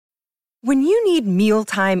When you need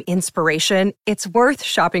mealtime inspiration, it's worth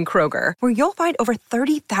shopping Kroger, where you'll find over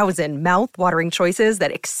 30,000 mouth-watering choices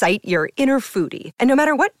that excite your inner foodie. And no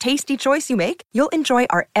matter what tasty choice you make, you'll enjoy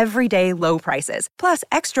our everyday low prices, plus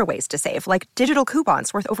extra ways to save, like digital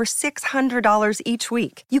coupons worth over $600 each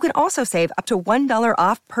week. You can also save up to $1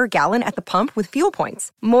 off per gallon at the pump with fuel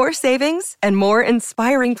points. More savings and more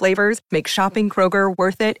inspiring flavors make shopping Kroger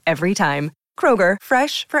worth it every time. Kroger,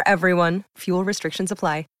 fresh for everyone. Fuel restrictions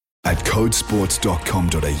apply. At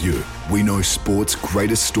codesports.com.au, we know sport's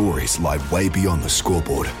greatest stories lie way beyond the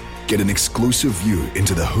scoreboard. Get an exclusive view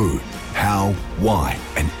into the who, how, why,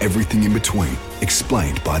 and everything in between,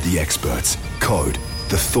 explained by the experts. Code,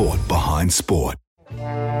 the thought behind sport.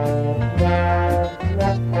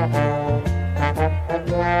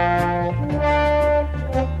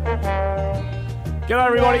 G'day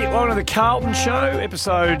everybody, welcome to the Carlton Show,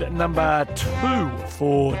 episode number 2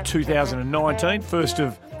 for 2019, first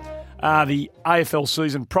of the AFL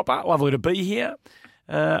season proper. Lovely to be here.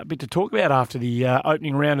 A bit to talk about after the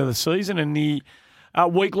opening round of the season and the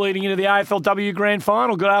week leading into the AFLW Grand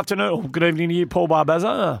Final. Good afternoon, or good evening to you, Paul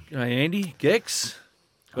Barbazza. Hey, Andy. Gex.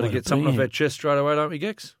 Got to get something off our chest straight away, don't we,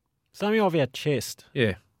 Gex? Something off our chest?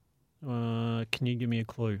 Yeah. Can you give me a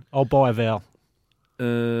clue? I'll buy a vowel.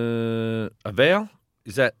 A vowel?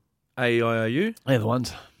 Is that A-I-O-U? They're the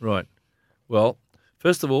ones. Right. Well,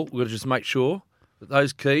 first of all, we've got to just make sure that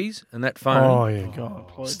those keys and that phone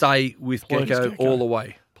stay with Gecko all the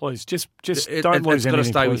way. Please, just don't lose anything. It's got to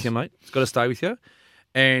stay with you, mate. It's got to stay with you.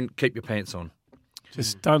 And keep your pants on.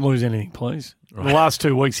 Just don't lose anything, please. Right. The last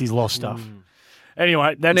 2 weeks, he's lost stuff.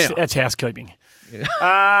 Anyway, that's housekeeping.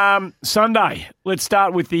 Yeah. Sunday. Let's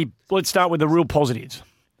start with the real positives.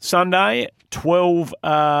 Sunday,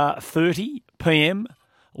 12:30 p.m.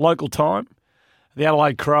 local time. The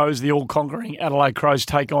Adelaide Crows, the all-conquering Adelaide Crows,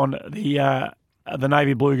 take on the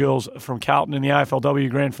Navy Blue Girls from Carlton in the AFLW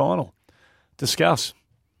Grand Final. Discuss.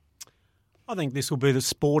 I think this will be the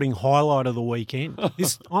sporting highlight of the weekend.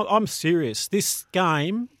 I'm serious. This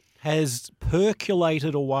game has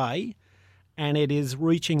percolated away and it is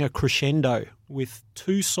reaching a crescendo with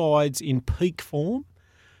two sides in peak form,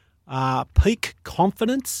 peak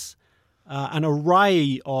confidence, an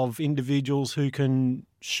array of individuals who can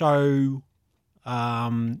show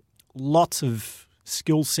lots of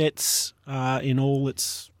skill sets in all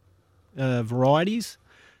its varieties.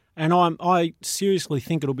 And I seriously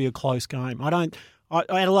think it'll be a close game.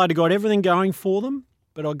 Adelaide got everything going for them,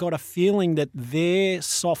 but I got a feeling that their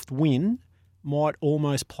soft win might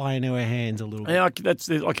almost play into our hands a little bit. Yeah,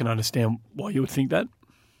 I can understand why you would think that.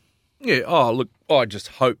 Yeah. Oh, look, I just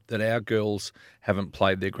hope that our girls haven't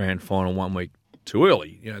played their grand final 1 week too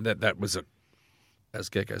early. You know, that was as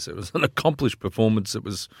Gecko said, it was an accomplished performance. It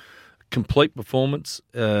was a complete performance.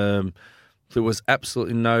 There was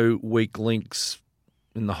absolutely no weak links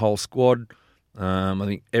in the whole squad. I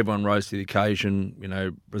think everyone rose to the occasion. You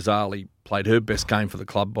know, Brazzali played her best game for the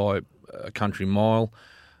club by a country mile.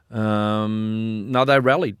 No, they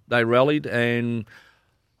rallied. And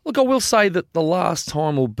look, I will say that the last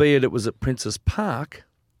time, albeit it was at Princess Park,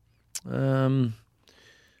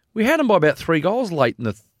 we had them by about 3 goals late in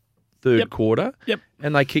the third quarter. Yep.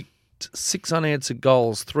 And they kicked 6 unanswered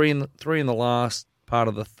goals, three in the last part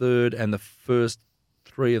of the third and the first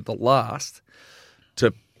 3 of the last.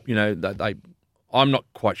 To, you know, I'm not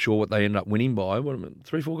quite sure what they ended up winning by. What,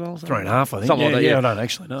 3, 4 goals? 3.5, I think. Something like that, yeah. I don't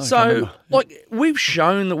actually know. So, we've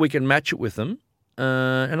shown that we can match it with them.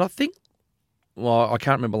 And I think, well, I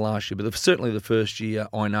can't remember last year, but certainly the first year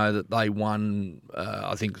I know that they won.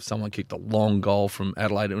 I think someone kicked a long goal from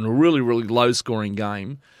Adelaide in a really, really low-scoring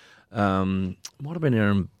game. Might have been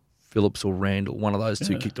Aaron Phillips or Randall. One of those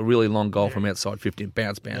two kicked a really long goal from outside 50 and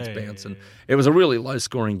bounce. And it was a really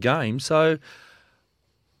low-scoring game. So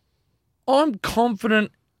I'm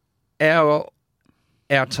confident our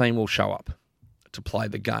team will show up to play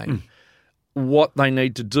the game. What they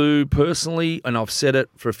need to do personally, and I've said it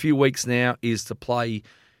for a few weeks now, is to play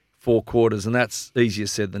 4 quarters, and that's easier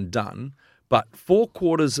said than done. But 4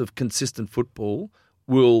 quarters of consistent football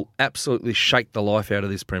will absolutely shake the life out of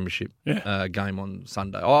this premiership game on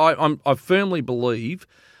Sunday. I firmly believe,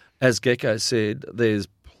 as Gecko said, there's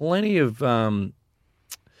plenty of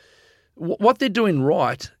what they're doing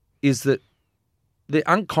right is that they're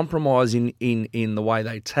uncompromising in the way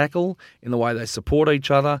they tackle, in the way they support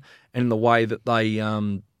each other, and in the way that they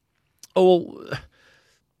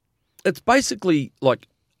it's basically like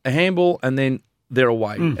a handball and then they're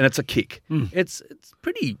away and it's a kick.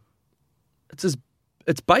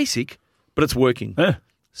 It's basic, but it's working. Yeah.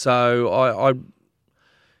 So I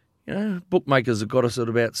bookmakers have got us at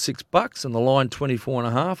about $6 and the line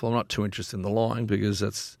 24.5. Well, I'm not too interested in the line because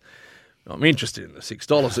that's I'm interested in the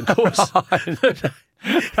 $6, of course.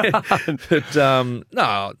 But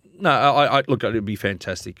I look, it'd be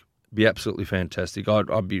fantastic. Be absolutely fantastic.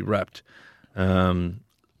 I'd be wrapped.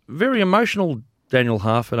 Very emotional, Daniel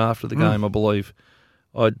Harford, after the game, I believe.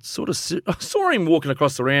 I saw him walking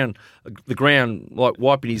across the ground, like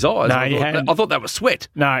wiping his eyes. No, I thought that was sweat.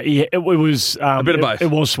 No, it was a bit of both.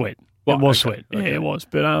 It was sweat. Well, it was okay, sweat. Yeah, it was.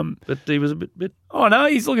 But he was a bit. Oh no,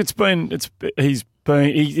 he's an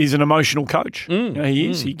emotional coach. You know, he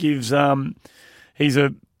is. He gives. He's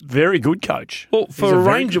a very good coach. Well, for a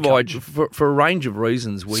range of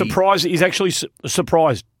reasons, surprised. He's actually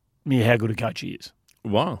surprised me how good a coach he is.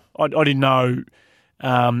 Wow, I didn't know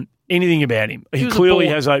anything about him. He clearly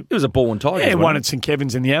has a. He was a born tiger. Yeah, won at St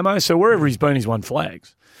Kevin's in the Ammo. So wherever he's been, he's won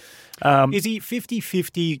flags. Is he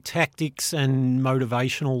 50-50 tactics and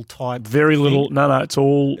motivational type? Very little. thing? No. It's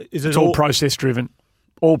all. It's all process driven.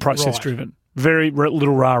 All process Right. driven. Very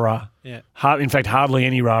little rah rah. Yeah. In fact, hardly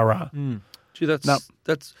any rah rah. Gee, that's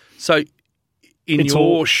so. In It's your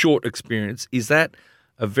all- short experience, is that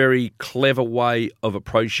a very clever way of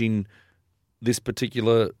approaching this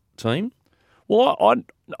particular team? Well,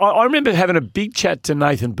 I remember having a big chat to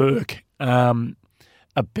Nathan Burke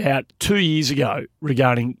about 2 years ago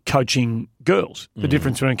regarding coaching girls, the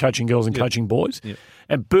difference between coaching girls and coaching boys. Yep.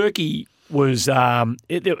 And Burkey was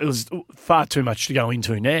it was far too much to go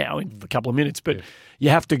into now in a couple of minutes, but you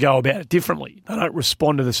have to go about it differently. They don't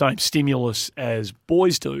respond to the same stimulus as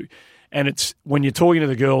boys do. And it's when you're talking to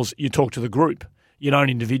the girls, you talk to the group. You don't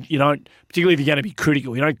particularly if you're going to be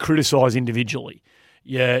critical, you don't criticise individually.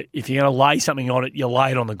 If you're going to lay something on it, you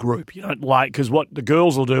lay it on the group. You don't lay, because what the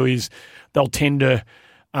girls will do is they'll tend to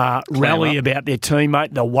rally about their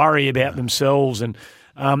teammate. They'll worry about themselves, and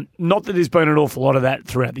not that there's been an awful lot of that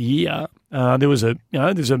throughout the year. There's a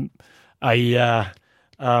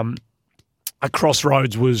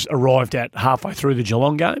crossroads was arrived at halfway through the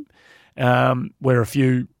Geelong game, where a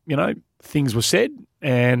few things were said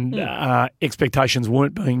and expectations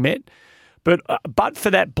weren't being met. But for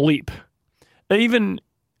that blip, even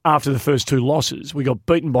after the first two losses, we got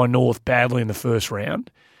beaten by North badly in the first round.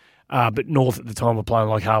 But North at the time were playing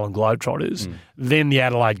like Harlan Globetrotters. Then the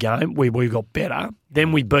Adelaide game, we got better.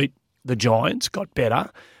 Then we beat the Giants, got better.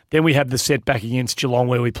 Then we had the setback against Geelong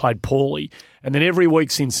where we played poorly. And then every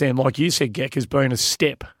week since then, like you said, Geck, has been a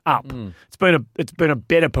step up. It's been a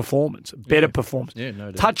better performance, performance. Yeah,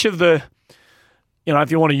 no doubt. Touch of the,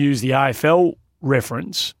 if you want to use the AFL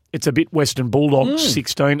reference, it's a bit Western Bulldogs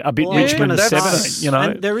 16, a bit Richmond 17.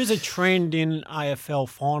 And there is a trend in AFL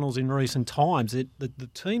finals in recent times. The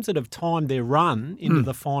teams that have timed their run into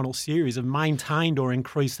the final series have maintained or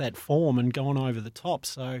increased that form and gone over the top.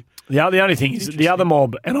 So the only thing is the other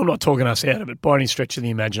mob, and I'm not talking us out of it by any stretch of the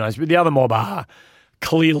imagination, but the other mob are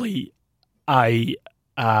clearly they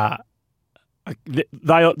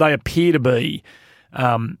appear to be.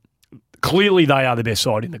 Clearly, they are the best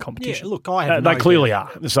side in the competition. Yeah, look, I have they clearly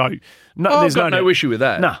are. So I've got no issue with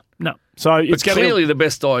that. No. So it's clearly the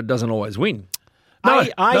best side doesn't always win.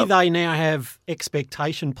 They now have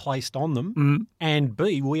expectation placed on them, and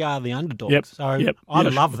B, we are the underdogs. I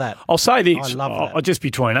love that. I'll say this. I love that. I'll just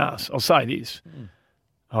between us. I'll say this.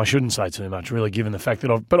 I shouldn't say too much, really, given the fact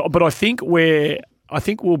that But I think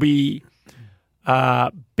we'll be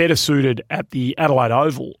better suited at the Adelaide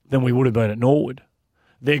Oval than we would have been at Norwood.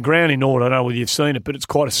 Their ground in Norwood, I don't know whether you've seen it, but it's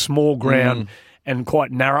quite a small ground and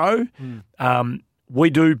quite narrow.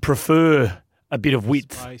 We do prefer a bit of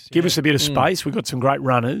width. Space, Give us a bit of space. We've got some great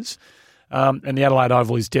runners. And the Adelaide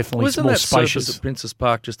Oval is definitely Wasn't more that spacious. surface at Princess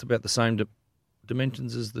Park just about the same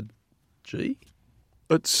dimensions as the G?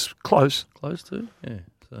 It's close. Close to? Yeah.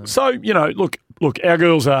 So, look, our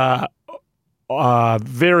girls are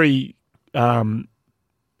very they're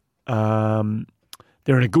in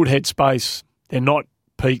a good headspace. They're not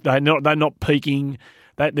peak. They're not peaking.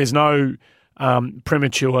 There's no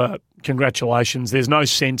premature congratulations. There's no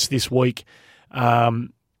sense this week.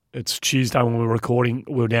 It's Tuesday when we're recording.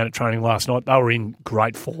 We were down at training last night. They were in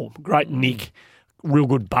great form, great nick, real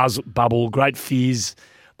good bubble, great fizz.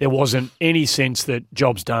 There wasn't any sense that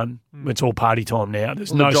job's done. It's all party time now.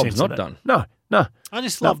 There's no the job's sense not of done. No. I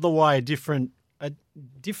just love the way different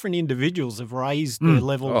individuals have raised their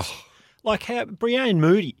levels. Like how Brianne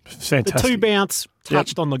Moody, Fantastic. the two bounce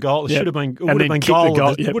touched on the goal. It should have been. It And would have then been kicked the goal.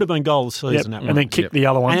 goal. It would have been goal of the season. That And one. then kick the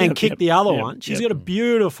other one. And then kick the other Yep. one. She's got a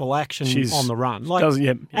beautiful action on the run. Like Does-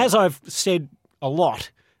 as I've said a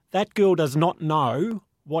lot, that girl does not know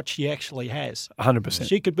what she actually has. 100%.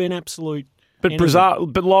 She could be an absolute. But anything.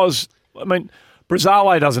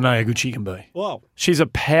 Brazale doesn't know how good she can be. Wow. She's a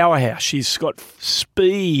powerhouse. She's got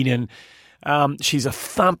speed and She's a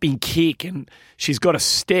thumping kick and she's got a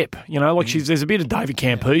step. Like there's a bit of David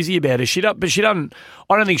Campese about her. But she doesn't.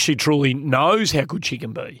 I don't think she truly knows how good she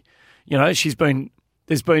can be. I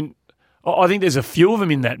think there's a few of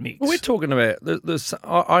them in that mix. Well, we're talking about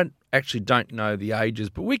I actually don't know the ages,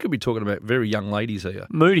 but we could be talking about very young ladies here.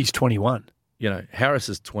 Moody's 21. Harris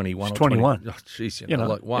is 21. She's 21. Oh, jeez,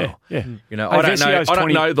 like wow. Yeah. I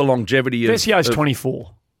don't know the longevity of. Vessio's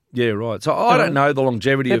 24. Yeah, right. So I don't know the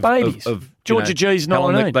longevity of babies. Georgia G's how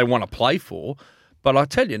long 19. they want to play for. But I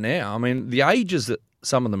tell you now, I mean, the ages that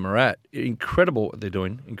some of them are at, incredible what they're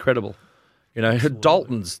doing. Incredible.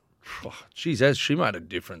 Dalton's, has she made a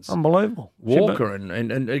difference? Unbelievable. Walker and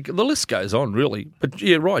the list goes on, really. But,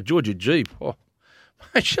 yeah, right, Georgia G,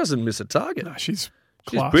 she doesn't miss a target. No, she's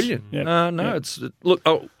class. Brilliant. Yep. Look,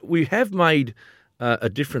 we have made a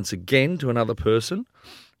difference again to another person,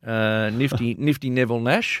 nifty Neville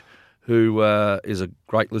Nash, who is a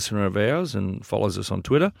great listener of ours and follows us on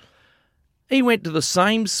Twitter. He went to the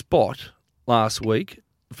same spot last week,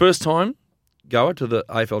 first time goer to the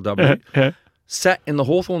AFLW, sat in the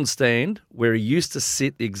Hawthorn stand where he used to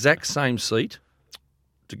sit, the exact same seat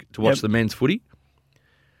to watch the men's footy.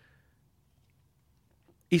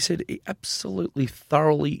 He said he absolutely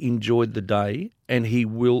thoroughly enjoyed the day, and he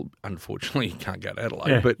will, unfortunately, he can't go to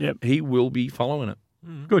Adelaide, he will be follling it.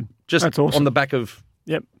 Good. Just That's awesome. on the back of...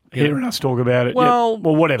 Hearing us talk about it. Well,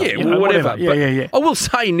 whatever. Yeah, whatever. Yeah. I will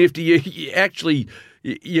say, Nifty, you actually,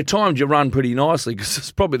 you timed your run pretty nicely because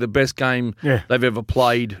it's probably the best game they've ever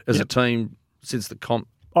played as a team since the comp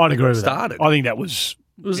I'd agree with started. That. I think that was...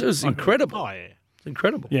 It was incredible. Oh, yeah. It's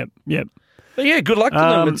incredible. Yep. But yeah, good luck to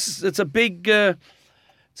them. It's a big...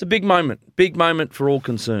 it's a big moment for all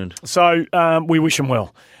concerned. So we wish them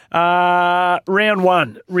well. Round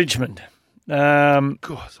 1, Richmond. God,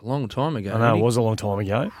 it's a long time ago. I know, it was a long time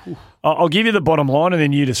ago. I'll give you the bottom line and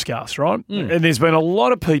then you discuss, right? And there's been a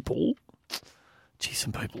lot of people,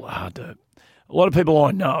 some people are hard to, a lot of people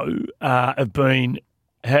I know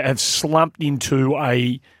have slumped into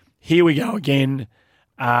a, here we go again,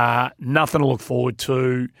 nothing to look forward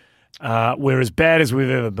to. We're as bad as we've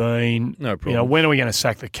ever been. No problem. When are we going to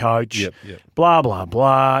sack the coach? Yep. Blah, blah,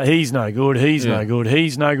 blah. He's no good. He's no good.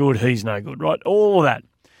 He's no good. He's no good. Right? All of that.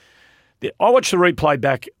 I watched the replay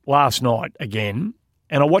back last night again,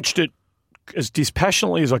 and I watched it as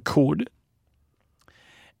dispassionately as I could.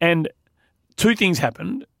 And two things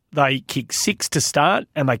happened. They kicked 6 to start,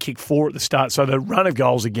 and they kicked 4 at the start. So the run of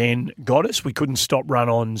goals again got us. We couldn't stop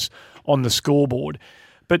run-ons on the scoreboard.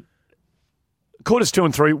 But quarters 2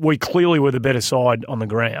 and 3, we clearly were the better side on the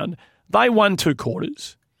ground. They won 2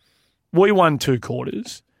 quarters. We won 2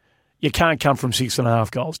 quarters. You can't come from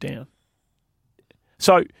 6.5 goals down.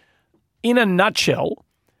 So, in a nutshell,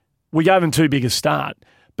 we gave them too big a start.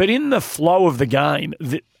 But in the flow of the game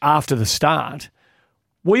after the start,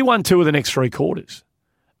 we won 2 of the next 3 quarters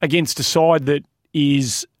against a side that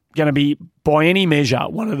is going to be, by any measure,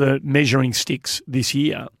 one of the measuring sticks this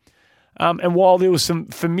year. And while there was some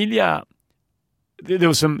familiar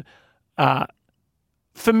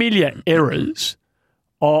errors,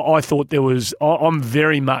 I thought there was. I'm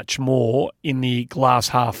very much more in the glass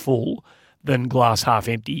half full than glass half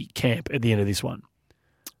empty camp at the end of this one.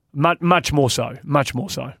 Much more so.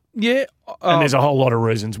 Yeah. And there's a whole lot of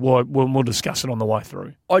reasons why we'll discuss it on the way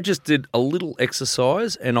through. I just did a little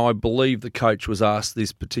exercise, and I believe the coach was asked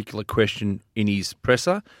this particular question in his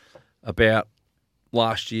presser about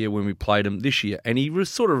last year when we played him this year, and he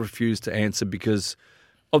sort of refused to answer because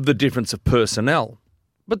of the difference of personnel.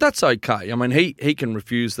 But that's okay. I mean, he can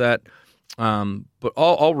refuse that, but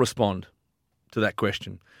I'll respond to that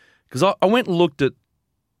question. Because I went and looked at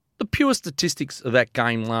the pure statistics of that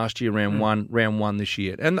game last year, round one this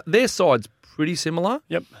year. And their side's pretty similar.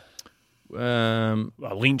 Yep.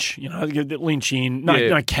 Lynch, Lynch in.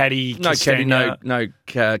 No Caddy, Castagna. No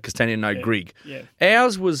Castagna, no Grigg. Yeah.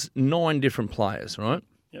 Ours was 9 different players, right?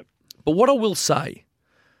 Yep. But what I will say,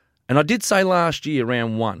 and I did say last year,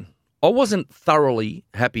 round 1, I wasn't thoroughly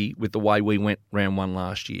happy with the way we went round 1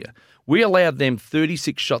 last year. We allowed them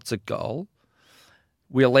 36 shots at goal.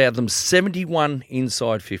 We allowed them 71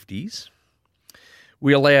 inside 50s.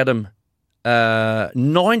 We allowed them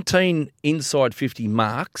 19 inside 50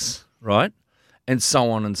 marks, right? And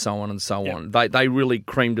so on and so on and so on. They really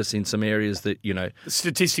creamed us in some areas that, The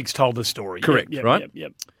statistics told the story. Correct, right?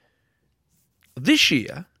 Yep. This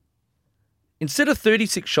year, instead of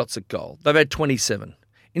 36 shots at goal, they've had 27.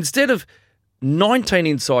 Instead of 19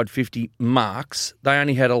 inside 50 marks, they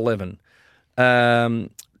only had 11.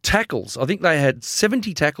 Tackles. I think they had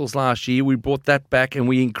 70 tackles last year. We brought that back and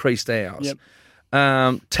we increased ours. Yep.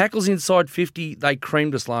 Tackles inside 50, they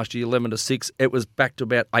creamed us last year, 11-6. It was back to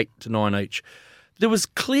about 8-9 each. There was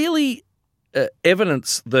clearly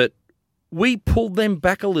evidence that we pulled them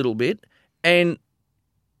back a little bit and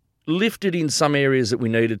lifted in some areas that we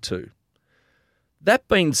needed to. That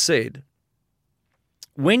being said,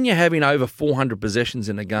 when you're having over 400 possessions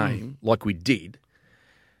in a game, like we did,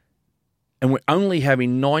 and we're only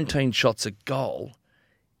having 19 shots at goal,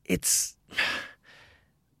 it's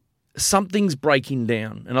something's breaking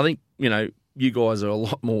down. And I think, you guys are a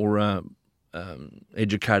lot more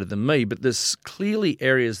educated than me, but there's clearly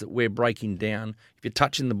areas that we're breaking down. If you're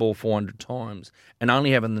touching the ball 400 times and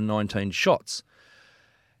only having the 19 shots,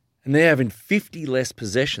 and they're having 50 less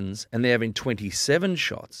possessions and they're having 27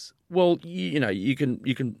 shots, well, you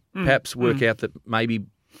can perhaps work out that maybe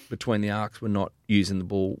between the arcs we're not using the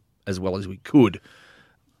ball as well as we could.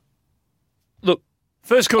 Look,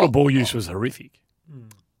 first quarter ball use was horrific.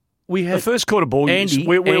 We had the first quarter ball use.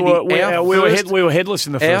 We were headless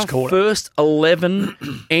in the first quarter. Our first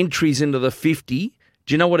 11 entries into the 50.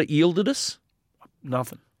 Do you know what it yielded us?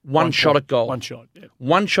 Nothing. One shot at goal. One shot. Yeah.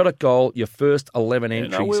 One shot at goal. Your first 11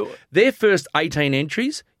 entries. No, their first 18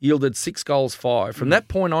 entries yielded 6 goals, 5. From that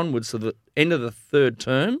point onwards to the end of the third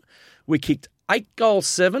term, we kicked 8 goals,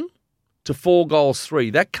 7 to 4 goals, 3.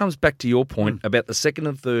 That comes back to your point about the second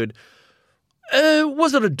and third.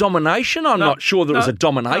 Was it a domination? I'm not sure there was a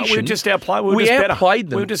domination. We just outplayed. We outplayed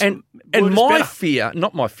them. And my better. fear,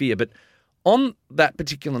 not my fear, but on that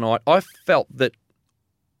particular night, I felt that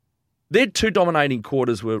their 2 dominating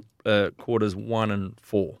quarters were quarters 1 and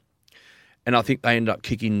 4. And I think they ended up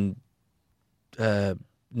kicking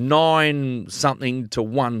 9-something to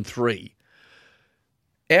 1-3.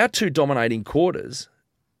 Our 2 dominating quarters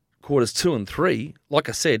 2 and 3, like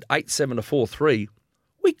I said, 8-7 to 4-3,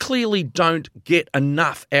 we clearly don't get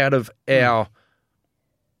enough out of our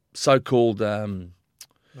so-called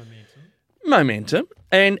momentum.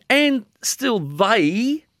 And still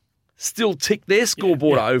they tick their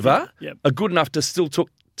scoreboard over, are good enough to still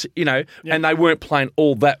and they weren't playing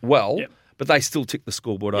all that well, but they still tick the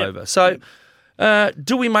scoreboard over. So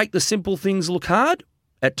do we make the simple things look hard?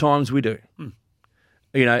 At times we do.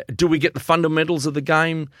 Do we get the fundamentals of the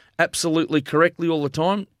game absolutely correctly all the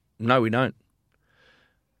time? No, we don't.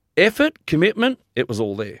 Effort, commitment, it was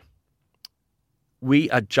all there. We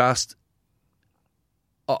are just...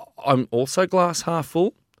 I'm also glass half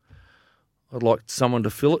full. I'd like someone to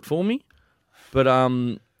fill it for me. But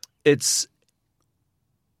it's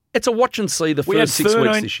a watch and see the first 6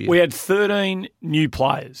 weeks this year. We had 13 new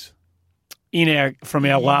players from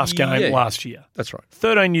our last game last year. That's right.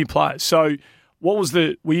 13 new players. So what was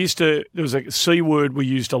there was a C word we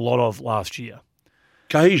used a lot of last year.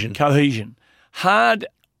 Cohesion. Hard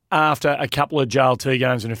after a couple of JLT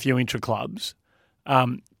games and a few intra-clubs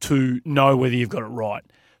to know whether you've got it right.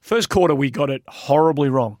 First quarter, we got it horribly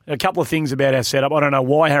wrong. A couple of things about our setup. I don't know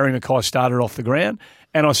why Harry Mackay started off the ground,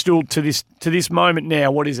 and I still, to this moment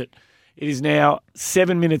now, what is it? It is now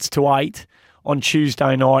 7 minutes to 8 on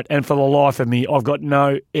Tuesday night, and for the life of me, I've got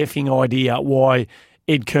no effing idea why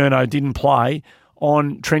Ed Curnow didn't play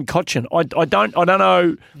on Trent Cotchin. I don't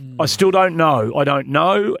know. I still don't know. I don't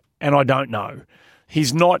know, and I don't know.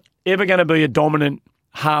 He's not ever going to be a dominant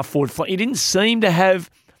half-forward flank. He didn't seem to have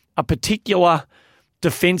a particular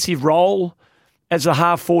defensive role as a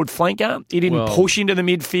half-forward flanker. He didn't push into the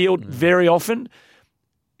midfield very often.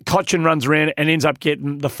 Cotchin runs around and ends up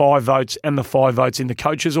getting the 5 votes and the 5 votes in the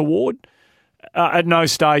coaches' award. At no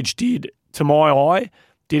stage to my eye,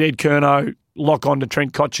 did Ed Curnow lock on to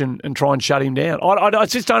Trent Cotchin and try and shut him down. I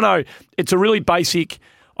just don't know. It's a really basic,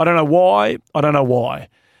 I don't know why.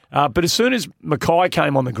 But as soon as Mackay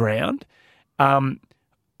came on the ground,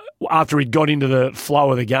 after he'd got into the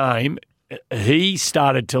flow of the game, he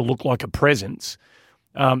started to look like a presence.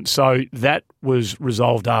 So that was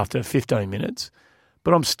resolved after 15 minutes.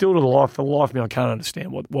 But I'm still for the life of me, I can't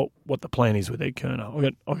understand what the plan is with Ed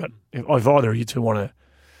Curnow. If either of you two want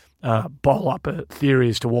to bowl up a theory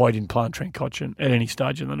as to why he didn't play on Trent Cotchin at any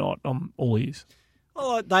stage of the night, I'm all ears.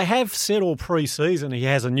 Well, they have said all pre-season he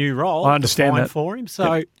has a new role. I understand that for him,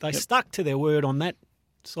 so they stuck to their word on that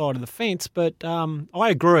side of the fence. But I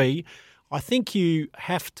agree. I think you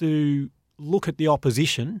have to look at the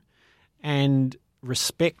opposition and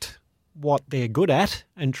respect what they're good at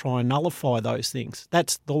and try and nullify those things.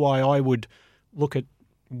 That's the way I would look at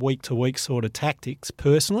week-to-week sort of tactics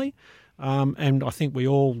personally. And I think we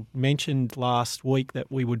all mentioned last week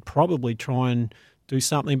that we would probably try and do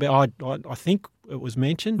something about. I think it was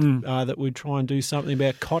mentioned that we'd try and do something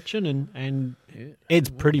about Cotchin, and Ed's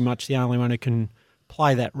pretty much the only one who can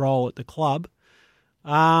play that role at the club.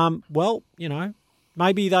 Well,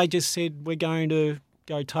 Maybe they just said we're going to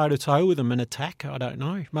go toe-to-toe with them and attack. I don't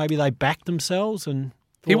know. Maybe they backed themselves and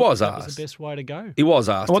He was that asked. was the best way to go. He was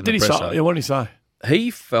asked. What in did the he presser. say? What did he say?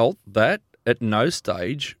 He felt that at no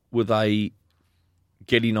stage were they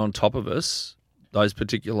getting on top of us, those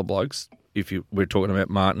particular blokes, we're talking about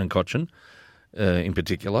Martin and Cochin in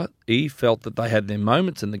particular. He felt that they had their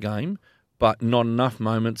moments in the game, but not enough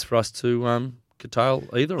moments for us to curtail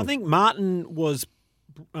either. I think Martin was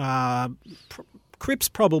Cripps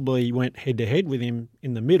probably went head-to-head with him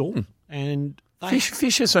in the middle. And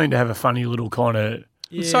Fisher seemed to have a funny little kind of...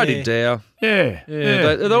 And so did Dow. Yeah.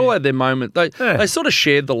 They all had their moment. They sort of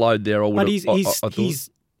shared the load there. But his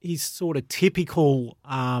sort of typical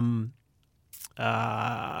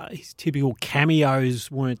his typical cameos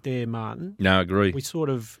weren't there, Martin. No, I agree. We sort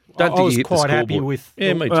of... Don't I think was he hit the quite happy scoreboard. with...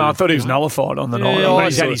 Yeah, me too. Well, I thought he was nullified on the night. Yeah, I mean, I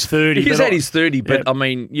he's saw had it. his 30. He's but had his 30, but Yeah. I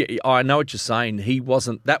mean, I know what you're saying.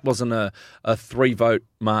 That wasn't a 3-vote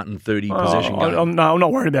Martin 30 possession game. I'm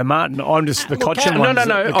not worried about Martin. I'm just the Cochin No, ones.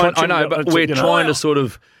 no, the I Cochin- know, but it's, we're you know, trying to sort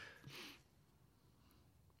of...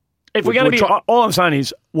 If we're going to be... all I'm saying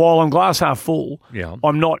is, while I'm glass half full, Yeah.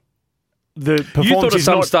 I'm not... The performance You thought at is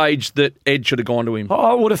some not... stage that Ed should have gone to him.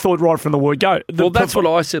 I would have thought right from the word go. Well, that's what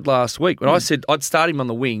I said last week when I said I'd start him on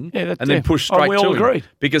the wing Yeah, and then push straight we to all him. agreed.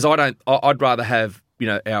 Because I'd rather have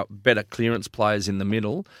our better clearance players in the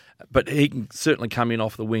middle, but he can certainly come in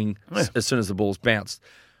off the wing as soon as the ball's bounced.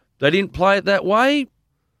 They didn't play it that way.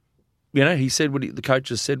 He said the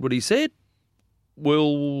coaches said what he said.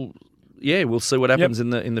 We'll see what happens in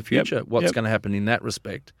the future. What's going to happen in that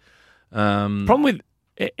respect? Problem with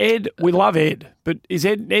Ed, we love Ed, but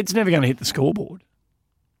Ed's never going to hit the scoreboard.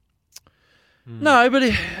 No, but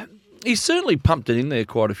he's certainly pumped it in there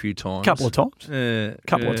quite a few times. Couple of times.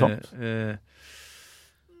 Couple of times.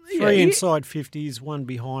 Three inside 50s, one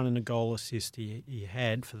behind and a goal assist he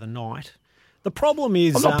had for the night. The problem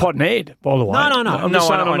is... I'm not potting Ed, by the way. No. I'm just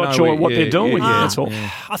saying I'm not sure what they're doing with you, that's all.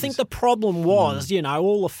 I think the problem was,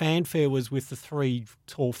 all the fanfare was with the three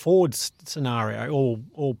tall forwards scenario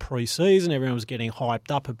all pre-season. Everyone was getting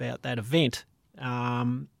hyped up about that event.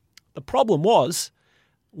 The problem was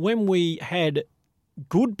when we had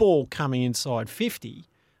good ball coming inside 50,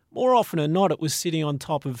 more often than not it was sitting on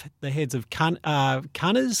top of the heads of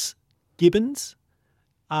Cunners, Gibbons,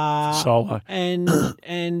 Solo.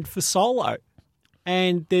 and for Solo.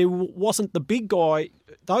 And there wasn't the big guy.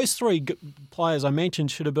 Those three players I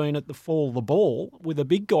mentioned should have been at the fall of the ball with a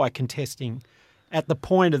big guy contesting at the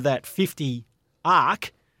point of that 50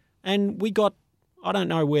 arc. And we got, I don't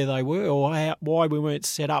know where they were or why we weren't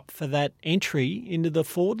set up for that entry into the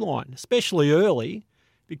forward line, especially early,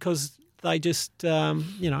 because they just, and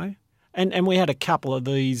we had a couple of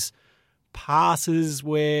these passes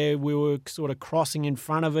where we were sort of crossing in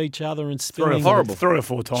front of each other and spilling horrible. 3 or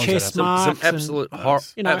 4 times. chest that happened. marks.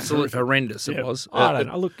 Some and, absolute horrendous it was. I don't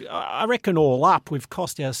know. Look, I reckon all up we've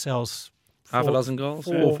cost ourselves Half a dozen goals,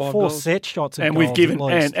 4 or 5 four goals. set shots, And goals we've given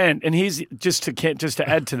at least. and here's just to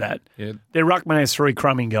add to that, Yeah. their ruckman has 3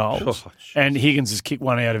 crumbing goals, Oh, and Higgins has kicked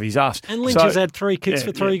one out of his ass. And Lynch has had 3 kicks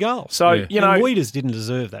for 3 goals. So Yeah. and Weeders didn't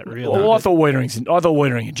deserve that really. Well, I thought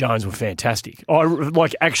Wiedering and Jones were fantastic.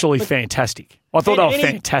 Actually fantastic. I thought they were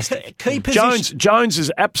fantastic. Key position. Jones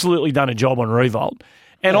has absolutely done a job on Revolt,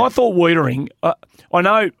 and I thought Wiedering. I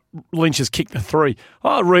know Lynch has kicked the 3.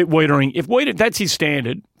 Wiedering, if Wiedering, that's his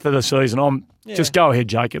standard for the season. Just go ahead,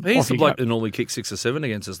 Jacob. He's Off the you bloke go. that normally kicks 6 or 7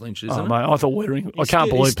 against us, Lynch, isn't Oh, it? mate, I thought Wiedering. I can't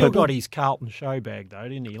He believe still people. got his Carlton show bag though,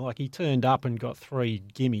 didn't he? Like he turned up and got 3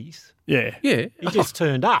 gimmies. Yeah. Yeah. He just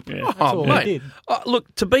turned up. That's all mate. he did.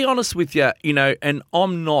 Look, to be honest with you, and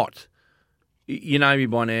I'm not, you know me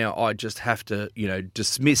by now, I just have to,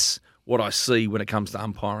 dismiss what I see when it comes to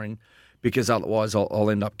umpiring because otherwise I'll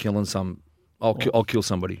end up killing I'll kill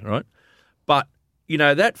somebody, right? But,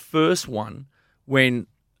 that first one when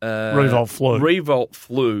Revolt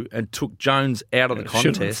flew and took Jones out of the Should have been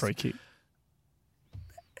a contest. free kick.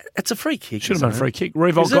 It's a free kick. Should have been a isn't free it? kick.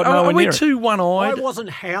 Revolt Is it? got nowhere Are we near it. too I one-eyed? wasn't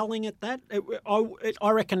howling at that.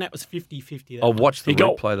 I reckon that was 50-50. I'll watch the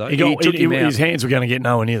replay though. He took him out. His hands were going to get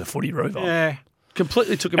nowhere near the footy, Revolt. Yeah.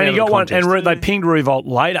 Completely took him And out he of got the one, contest. and they pinged Revolt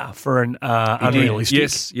later for an unrealistic.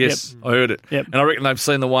 Yes, Yep. I heard it. Yep. And I reckon they've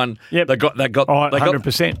seen the one. Yep. They got. Oh, they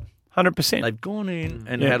 100%. 100%. They've gone in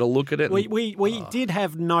and Yeah. had a look at it. And, We did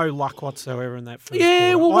have no luck whatsoever in that first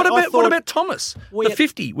yeah. quarter. Well, what I about thought- Thomas? We The had-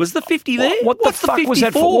 50 was the 50 there. What the What's fuck the 54? was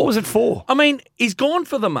that for? What was it for? I mean, he's gone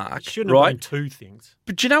for the mark, Shouldn't have right? been 2 things.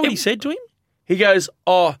 But do you know what he said to him? He goes,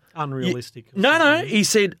 "Oh, Unrealistic. no." He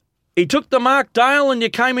said. He took the mark, Dale, and you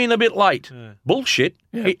came in a bit late. Bullshit.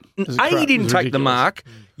 Yeah. He It was crap. didn't It was take the ridiculous. mark.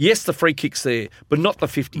 Yes, the free kick's there, but not the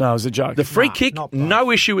 50. No, it was a joke. The free kick, not both. no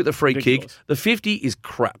issue with the free Ridiculous. kick. The 50 is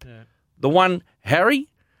crap. Yeah. The one, Harry,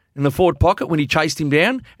 in the forward pocket when he chased him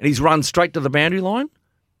down and he's run straight to the boundary line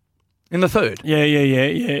in the third. Yeah.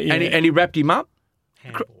 And he wrapped him up.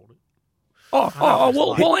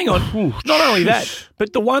 Well, hang on. Not only that,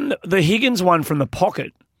 but the Higgins one from the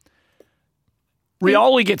pocket,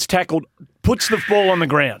 Rioli gets tackled, puts the ball on the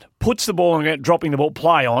ground, dropping the ball,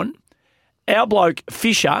 play on. Our bloke,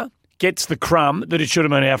 Fisher, gets the crumb that it should have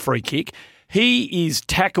been our free kick. He is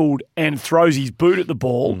tackled and throws his boot at the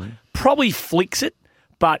ball, probably flicks it,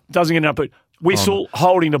 but doesn't get up. But whistle,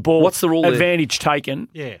 holding the ball. What's the rule there? Advantage taken.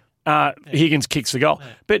 Yeah. Higgins kicks the goal.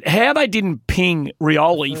 Yeah. But how they didn't ping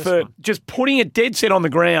Rioli for just putting it dead set on the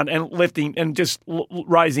ground and lifting and just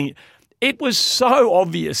raising it, it was so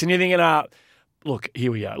obvious. And you're thinking, look,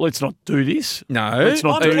 here we go. Let's not do this. No. Let's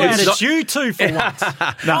not I'm do glad this. it's you two for once.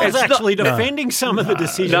 I was actually defending some of the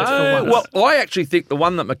decisions for once. Well, I actually think the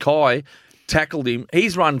one that Mackay tackled him,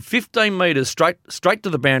 he's run 15 metres straight to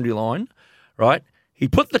the boundary line, right? He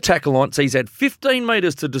put the tackle on, so he's had 15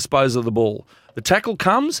 metres to dispose of the ball. The tackle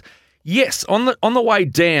comes, yes, on the way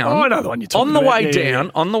down. Oh, I know the one you're talking about.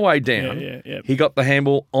 On the way down, he got the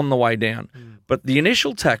handball on the way down. But the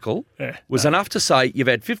initial tackle was enough to say you've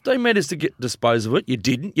had 15 metres to dispose of it. You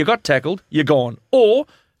didn't. You got tackled. You're gone. Or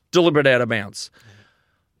deliberate out of bounds.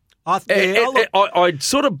 I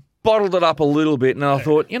sort of bottled it up a little bit, and I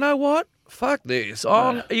thought, you know what? Fuck this.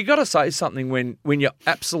 You got to say something when you're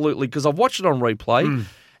absolutely, because I've watched it on replay,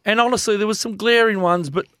 and honestly, there was some glaring ones,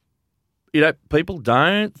 but people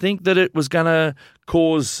don't think that it was going to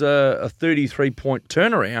cause a 33-point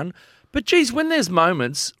turnaround. But geez, when there's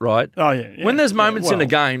moments, right? Oh yeah. When there's moments in a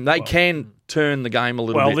game, they can turn the game a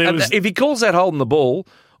little bit. If he calls that holding the ball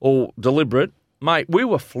or deliberate, mate, we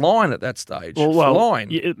were flying at that stage.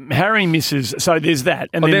 Flying. Harry misses. So there's that,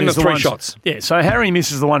 and then there's the three shots. Yeah. So Harry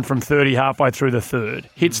misses the one from 30 halfway through the third,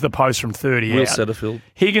 hits the post from 30 Will out. Setterfield.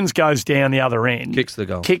 Higgins goes down the other end, kicks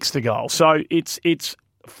the goal. So it's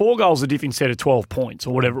 4 goals a different set of 12 points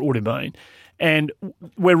or whatever it would have been. And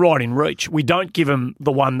we're right in reach. We don't give them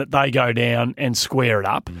the one that they go down and square it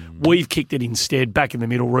up. We've kicked it instead, back in the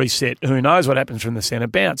middle, reset. Who knows what happens from the centre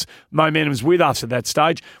bounce. Momentum's with us at that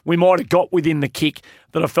stage. We might have got within the kick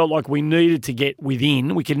that I felt like we needed to get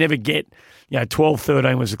within. We could never get,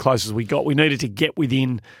 12-13 was the closest we got. We needed to get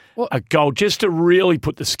within a goal just to really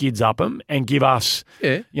put the skids up them and give us,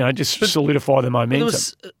 solidify the momentum.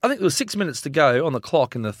 I think there was 6 minutes to go on the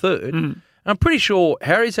clock in the third. I'm pretty sure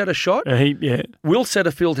Harry's had a shot. Will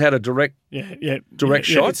Setterfield had a direct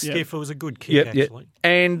shot. Stiff. It was a good kick, actually.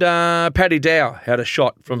 And Paddy Dow had a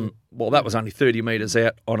shot from, that was only 30 metres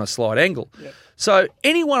out on a slight angle. Yep. So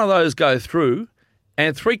any one of those go through,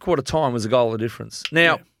 and three-quarter time was a goal of difference.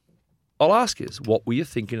 Now, I'll ask you, what were you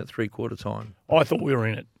thinking at three-quarter time? I thought we were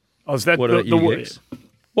in it. What about you, Gex?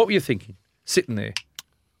 What were you thinking, sitting there?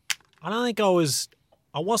 I don't think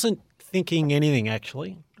I wasn't thinking anything,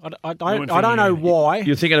 actually. I don't know why.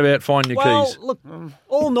 You're thinking about finding your keys. Well, look,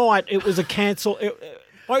 all night it was a cancel.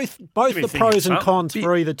 Both the pros and cons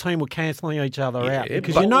for either team were cancelling each other out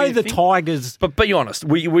because the Tigers. But be honest,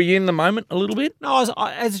 were you in the moment a little bit? No,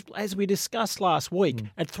 as we discussed last week,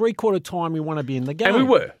 at three-quarter time we want to be in the game, and we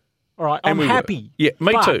were. All right, I'm happy. Yeah,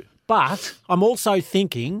 me too. But I'm also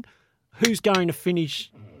thinking, who's going to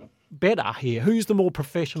finish better here? Who's the more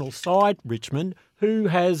professional side? Richmond, who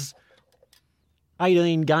has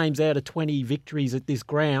 18 games out of 20 victories at this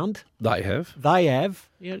ground. They have.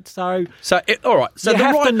 Yeah, so all right. So you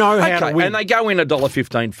have to know how to win. And they go in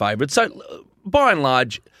 $1.15 favourite. So by and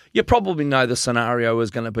large, you probably know the scenario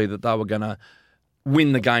was going to be that they were going to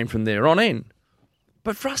win the game from there on in.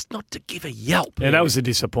 But for us not to give a yelp. Yeah, that was a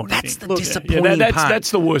disappointing That's thing. the disappointing part. That's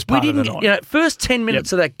the worst part of the night. First 10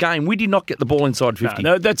 minutes of that game, we did not get the ball inside 50.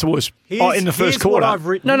 No, that's the worst. In the first quarter. What I've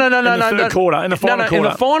written. No. In the third quarter. In the final quarter. In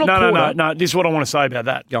the final quarter. No. This is what I want to say about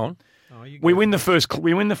that. Go on. We win the first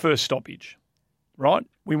stoppage, right?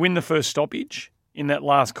 We win the first stoppage in that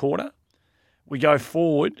last quarter. We go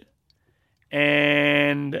forward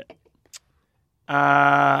and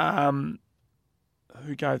who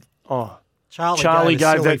goes? Charlie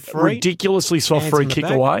gave that ridiculously soft free kick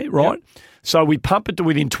away, right? Yep. So we pump it to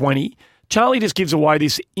within 20. Charlie just gives away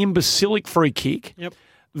this imbecilic free kick. Yep.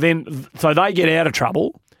 So they get out of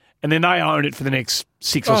trouble, and then they own it for the next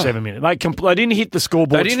 6 or 7 minutes. They didn't hit the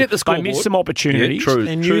scoreboard. They missed some opportunities. Yeah, true.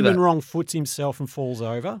 And Newman wrong foots himself and falls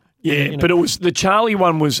over. Yeah, but it was the Charlie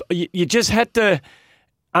one was you just had to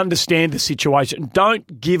understand the situation.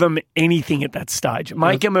 Don't give them anything at that stage.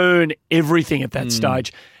 Make them earn everything at that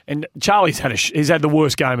stage. And Charlie's he's had the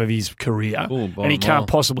worst game of his career, Oh, by and he a can't mile.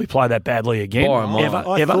 possibly play that badly again. By a mile.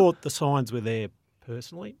 I Ever. thought the signs were there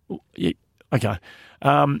personally. Yeah, okay.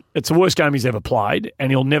 It's the worst game he's ever played,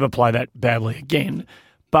 and he'll never play that badly again.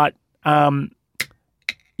 But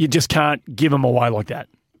you just can't give him away like that.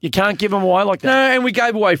 You can't give him away like No, that. and we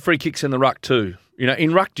gave away free kicks in the ruck too.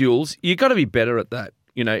 In ruck duels, you got to be better at that.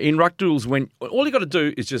 In ruck duels, when all you got to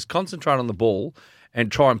do is just concentrate on the ball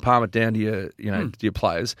and try and palm it down to to your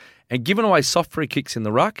players. And giving away soft free kicks in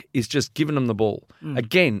the ruck is just giving them the ball.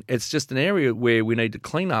 Again, it's just an area where we need to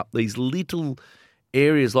clean up these little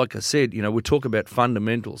areas. Like I said, we talk about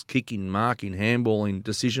fundamentals: kicking, marking, handballing,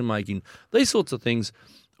 decision making, these sorts of things.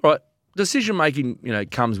 Right, decision making,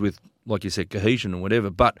 comes with, like you said, cohesion and whatever.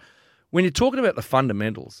 But when you're talking about the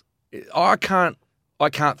fundamentals, I can't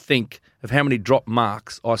think of how many drop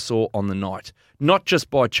marks I saw on the night. Not just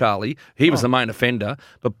by Charlie. He was the main offender,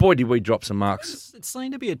 but boy, did we drop some marks. It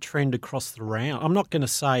seemed to be a trend across the round. I'm not going to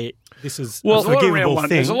say this is Well, a forgivable thing.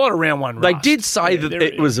 There's a lot of round one. They rust. did say Yeah, that there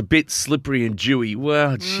it is. was a bit slippery and dewy.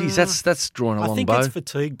 Well, geez, that's drawing a I long think bow. it's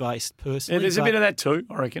fatigue-based, Yeah, personally. there's a but- bit of that too,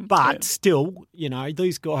 I reckon. But Yeah. still,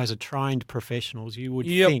 these guys are trained professionals. You would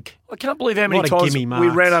Yep. think. I can't believe how many lot of times gimme we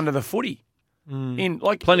marks. ran under the footy. In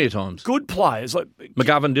Plenty of times. good players like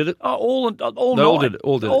McGovern did it. all They night. all did it,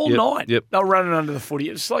 all did it. All Yep, night. yep. They were running under the footy.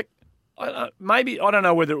 It's like maybe I don't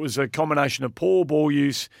know whether it was a combination of poor ball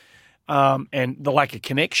use and the lack of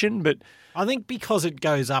connection, but I think because it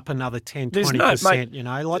goes up another 10, There's no-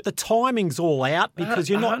 20%, like the timing's all out because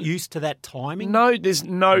you're not used to that timing. no, there's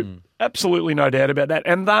absolutely no doubt about that.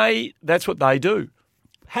 And that's what they do.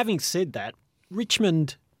 Having said that,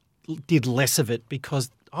 Richmond did less of it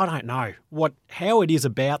because I don't know how it is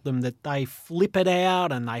about them that they flip it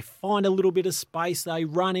out and they find a little bit of space, they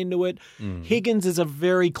run into it. Higgins is a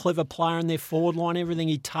very clever player in their forward line. Everything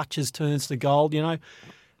he touches turns to gold,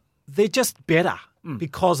 They're just better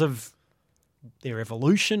because of their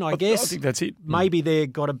evolution, I guess. I think that's it. Maybe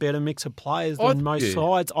they've got a better mix of players than most yeah.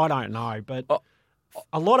 sides. I don't know. But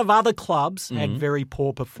a lot of other clubs had very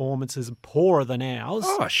poor performances, poorer than ours.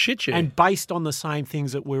 Oh, shit, yeah. And based on the same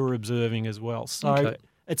things that we were observing as well. So Okay.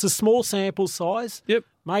 it's a small sample size. Yep.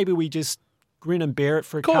 Maybe we just grin and bear it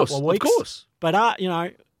for a course, couple of weeks. of course. But,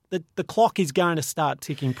 the clock is going to start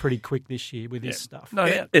ticking pretty quick this year with this stuff. No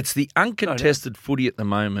doubt. It's the uncontested footy at the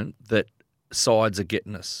moment that sides are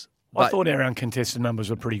getting us. I But thought our uncontested numbers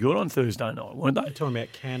were pretty good on Thursday night, weren't they? You're talking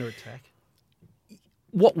about counter-attack.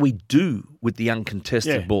 what we do with the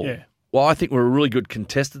uncontested Yeah, ball, yeah. well, I think we're a really good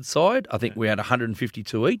contested side. I think we had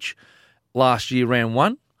 152 each. Last year, round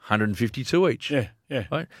one, 152 each. Yeah, yeah.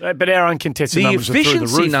 Right. But our uncontested The numbers are through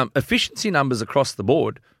the roof. efficiency numbers across the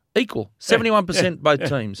board equal, 71% both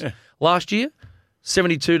teams. yeah. Last year,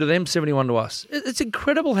 72 to them, 71 to us. It's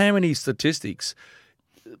incredible how many statistics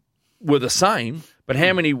were the same, but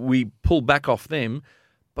how many we pulled back off them.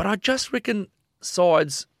 But I just reckon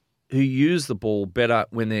sides who use the ball better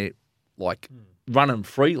when they're running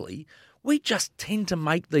freely, we just tend to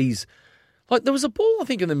make these. Like there was a ball, I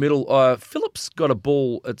think, in the middle. Phillips got a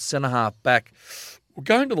ball at centre half back. We're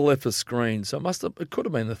going to the left of the screen, so it could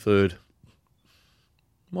have been the third.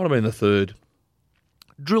 Might have been the third.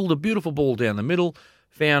 Drilled a beautiful ball down the middle,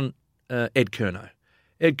 found Ed Curnow.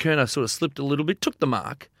 Ed Curnow sort of slipped a little bit, took the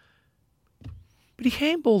mark, but he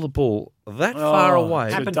handballed the ball that far away.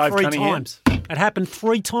 It happened Dave 3 Cunningham. times. It happened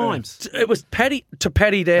 3 times. It was Paddy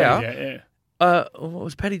Dow. Yeah. What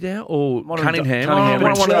was Paddy Dow or One of Cunningham? Cunningham.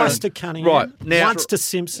 One of Twice those. to Cunningham. Right, now- Once to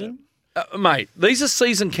Simpson. Mate, these are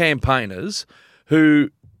seasoned campaigners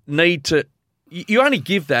who need to. You only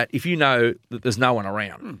give that if you know that there's no one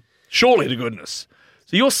around. Surely to goodness.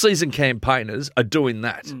 So your seasoned campaigners are doing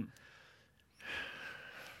that.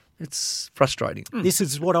 It's frustrating. This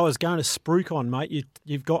is what I was going to spruik on, mate.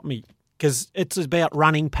 You've got me because it's about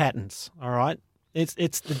running patterns. All right, it's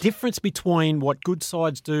the difference between what good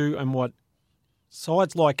sides do and what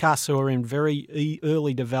sides like us who are in very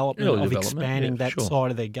early development of expanding that sure.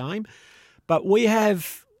 side of their game. But we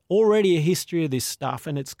have already a history of this stuff,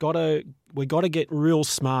 and we got to get real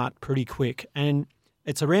smart pretty quick. And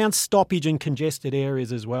it's around stoppage and congested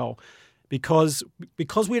areas as well, because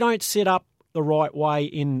we don't set up the right way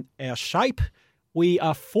in our shape, we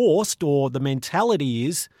are forced, or the mentality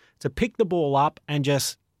is, to pick the ball up and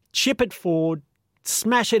just chip it forward,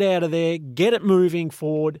 smash it out of there, get it moving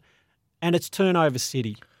forward, and it's turnover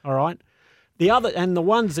city, all right? The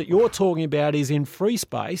ones that you're talking about is in free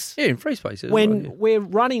space. Yeah, in free space. When we're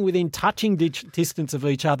running within touching distance of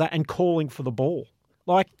each other and calling for the ball.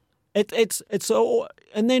 Like, it's all,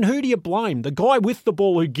 and then who do you blame? The guy with the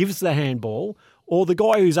ball who gives the handball, or the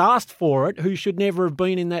guy who's asked for it, who should never have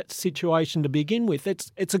been in that situation to begin with.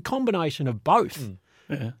 It's a combination of both.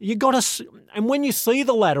 Yeah. You got to, and when you see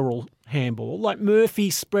the lateral handball, like Murphy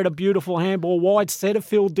spread a beautiful handball wide,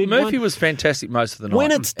 Setterfield did Murphy one. was fantastic most of the night.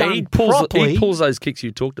 When it's done he properly, pulls those kicks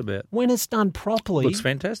you talked about. when it's done properly, Looks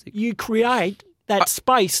fantastic. you create that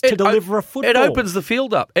space to deliver a football. It opens the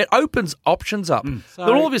field up. It opens options up. So-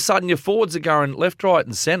 Then all of a sudden your forwards are going left, right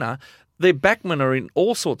and centre. Their backmen are in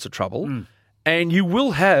all sorts of trouble and you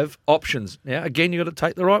will have options. Now, again, you've got to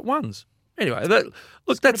take the right ones. Anyway,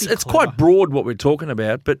 it's quite broad what we're talking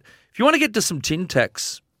about, but if you want to get to some tin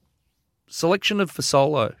tacks, selection of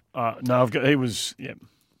Fasolo. No, he was, yeah.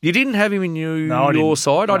 You didn't have him in your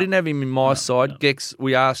side. No. I didn't have him in my side. No. Gex,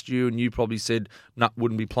 we asked you and you probably said,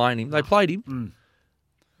 wouldn't be playing him. They played him.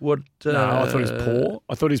 What? No, I thought he was poor.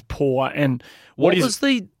 I thought he was poor. And what was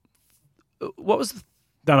the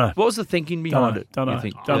don't know. What was the thinking behind it? Don't know. You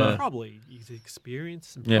think? Don't know. Probably his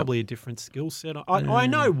experience and probably a different skill set. I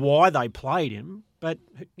know why they played him, but,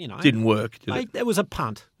 Didn't work, did it? It was a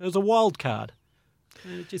punt. It was a wild card.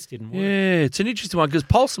 It just didn't work. Yeah, it's an interesting one because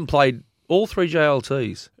Paulson played all 3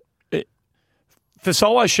 JLTs.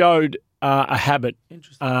 Fasolo showed a habit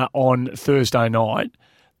on Thursday night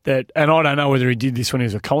that, and I don't know whether he did this when he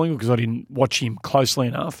was at Collingwood because I didn't watch him closely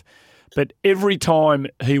enough, but every time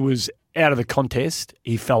he was out of the contest,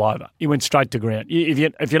 he fell over. He went straight to ground. If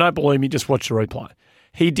you don't believe me, just watch the replay.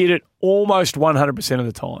 He did it almost 100% of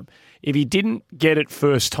the time. If he didn't get it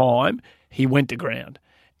first time, he went to ground.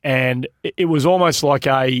 And it was almost like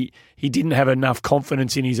he didn't have enough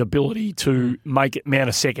confidence in his ability to mount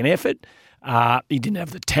a second effort. He didn't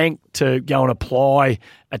have the tank to go and apply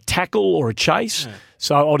a tackle or a chase. Yeah.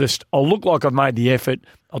 So I'll look like I've made the effort.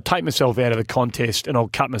 I'll take myself out of the contest and I'll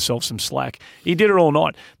cut myself some slack. He did it all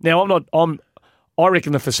night. Now I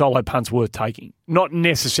reckon the Fasolo punt's worth taking. Not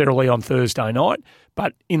necessarily on Thursday night,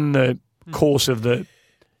 but in the course of the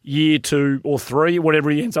year 2 or 3, whatever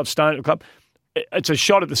he ends up starting at the club. It's a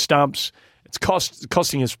shot at the stumps. It's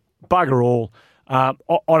costing us bugger all. I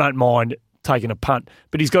don't mind taking a punt,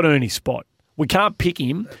 but he's got to earn his spot. We can't pick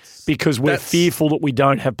him because we're fearful that we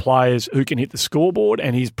don't have players who can hit the scoreboard,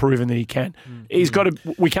 and he's proven that he can. He's got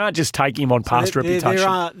to. We can't just take him on past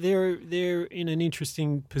reputation. They're in an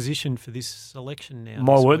interesting position for this selection now.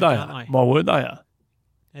 My word, they are. My word, they are.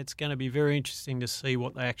 It's going to be very interesting to see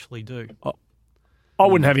what they actually do. I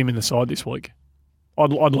wouldn't have him in the side this week.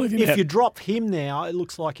 I'd leave him out. If you drop him now, it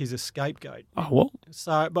looks like he's a scapegoat. Oh, well.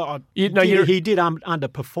 So, but he did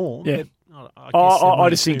underperform. Yeah. I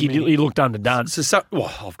just think he looked underdone.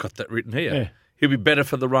 I've got that written here. Yeah. He'll be better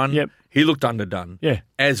for the run. Yep. He looked underdone. Yeah.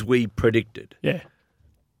 As we predicted. Yeah.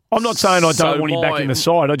 I'm not saying I don't want him back in the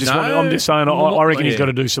side. I'm just saying I reckon he's got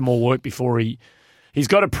to do some more work before he's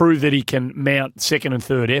got to prove that he can mount second and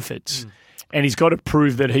third efforts, and he's got to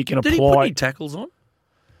prove that he can apply. Did he put any tackles on?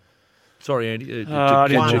 Sorry, Andy.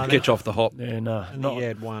 Get you off the hop. Yeah, no. He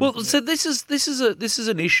had one. Well, so this is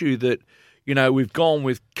an issue that we've gone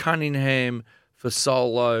with Cunningham,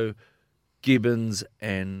 Fasolo, Gibbons,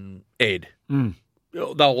 and Ed.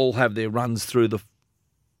 They'll all have their runs through the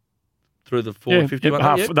 450.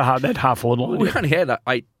 That half forward line. We only had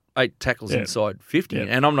eight tackles inside 50,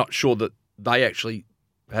 and I'm not sure that they actually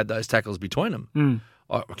had those tackles between them.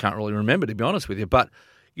 I can't really remember, to be honest with you. But,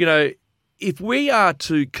 if we are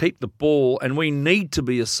to keep the ball, and we need to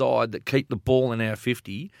be a side that keep the ball in our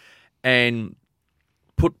 50 and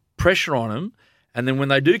put pressure on them, and then when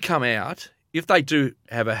they do come out, if they do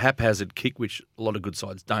have a haphazard kick, which a lot of good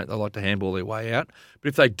sides don't, they like to handball their way out. But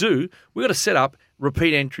if they do, we've got to set up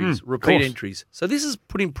repeat entries. So this is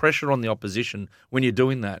putting pressure on the opposition when you're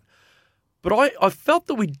doing that. But I felt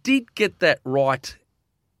that we did get that right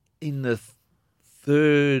in the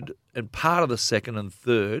third and part of the second and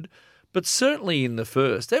third, but certainly in the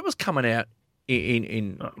first. That was coming out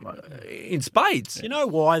in spades. You know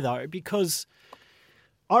why, though? Because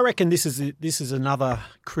I reckon this is another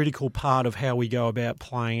critical part of how we go about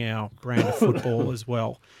playing our brand of football as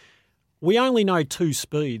well. We only know 2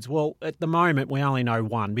 speeds. Well, at the moment, we only know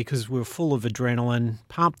 1 because we're full of adrenaline,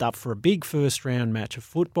 pumped up for a big first-round match of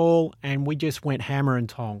football, and we just went hammer and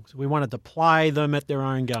tongs. We wanted to play them at their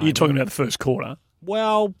own game. You're talking about the first quarter?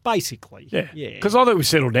 Well, basically. Yeah. Because I thought we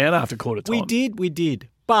settled down after quarter time. We did.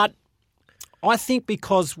 But I think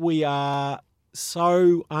because we are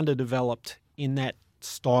so underdeveloped in that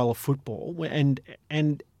style of football,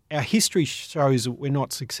 and our history shows that we're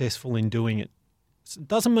not successful in doing it. It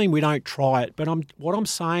doesn't mean we don't try it, but what I'm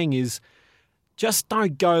saying is just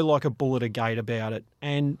don't go like a bull at a gate about it.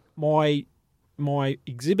 And my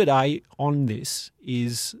Exhibit A on this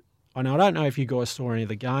is, and I don't know if you guys saw any of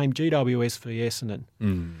the game, GWS v Essendon.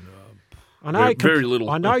 I know very little.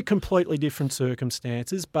 I know completely different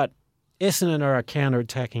circumstances, but Essendon are a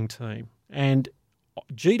counter-attacking team, and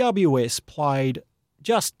GWS played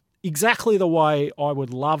just exactly the way I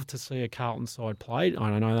would love to see a Carlton side played. I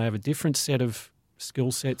don't know, they have a different set of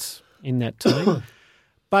skill sets in that team,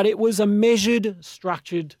 but it was a measured,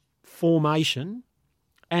 structured formation,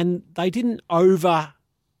 and they didn't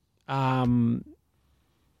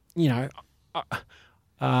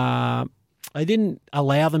they didn't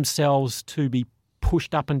allow themselves to be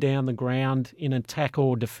pushed up and down the ground in attack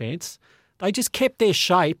or defence. They just kept their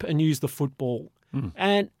shape and used the football.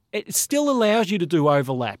 And it still allows you to do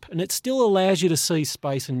overlap, and it still allows you to see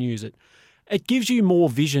space and use it. It gives you more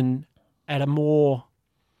vision at a more,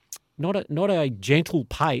 not a gentle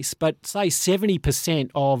pace, but say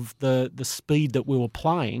 70% of the speed that we were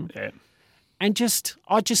playing. Yeah. And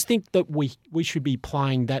I just think that we should be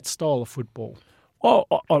playing that style of football. Well,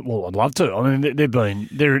 I'd love to. I mean, they're at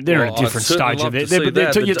a different stage of it.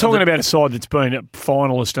 You're talking about a side that's been a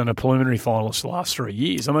finalist and a preliminary finalist the last 3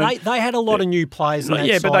 years. I mean, they had a lot of new players in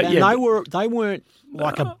that side, they weren't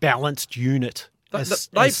like a balanced unit.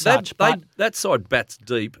 That side bats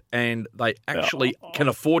deep, and they actually can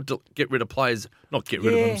afford to get rid of players. Not get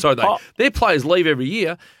rid of them. So their players leave every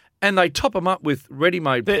year. And they top them up with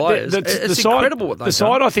ready-made players. It's incredible what they've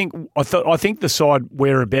done. I think the side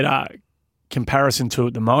we're a better comparison to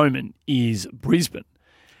at the moment is Brisbane.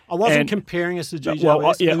 I wasn't comparing us to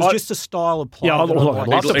GWS. It was just a style of play. Yeah, I'd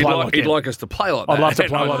love to play like that. He'd like us to play like that. I'd love to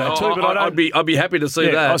play like that too, but I'd be happy to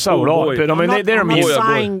see that. So would I. But I mean, they're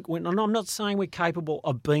I'm not saying we're capable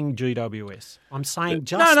of being GWS. I'm saying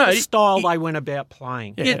the style they went about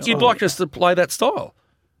playing. You'd like us to play that style.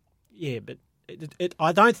 Yeah, but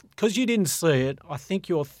I don't, because you didn't see it. I think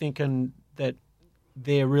you're thinking that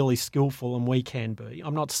they're really skillful and we can be.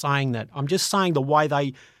 I'm not saying that. I'm just saying the way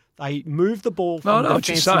they move the ball from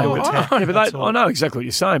defence to attack. I know exactly what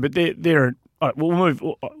you're saying, but they're all right, we'll move.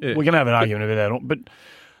 We're going to have an argument about that.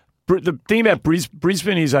 But the thing about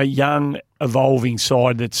Brisbane is a young, evolving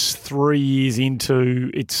side that's 3 years into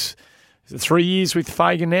its 3 years with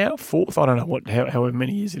Fagan now, fourth. I don't know however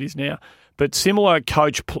many years it is now. But similar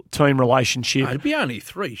coach-team relationship. It'd be only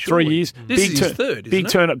three, surely. 3 years. This is his third,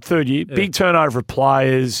 isn't it? Third year. Yeah. Big turnover of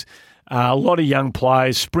players, a lot of young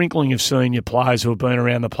players, sprinkling of senior players who have been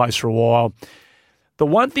around the place for a while. The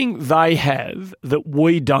one thing they have that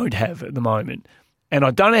we don't have at the moment, and I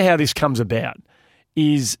don't know how this comes about,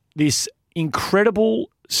 is this incredible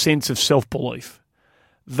sense of self-belief.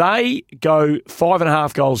 They go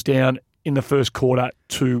 5.5 goals down in the first quarter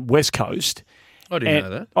to West Coast. I didn't know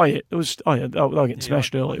that. Oh yeah, it was. Oh yeah, they were getting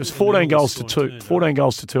smashed early. It was 14 goals to 2. 14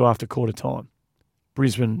 goals to 2 after quarter time.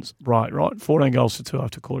 Brisbane's right. 14 goals to 2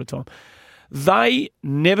 after quarter time. They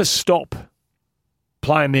never stop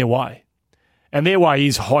playing their way, and their way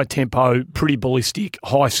is high tempo, pretty ballistic,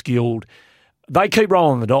 high skilled. They keep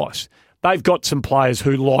rolling the dice. They've got some players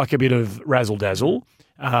who like a bit of razzle dazzle.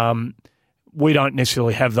 We don't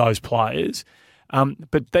necessarily have those players.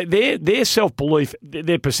 But their self-belief,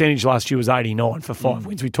 their percentage last year was 89 for 5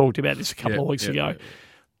 wins. We talked about this a couple of weeks ago.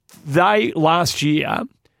 They, last year,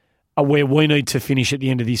 are where we need to finish at the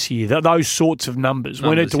end of this year. Those sorts of numbers.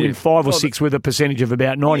 We need to win 5 or 6 with a percentage of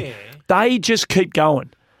about 90. Yeah. They just keep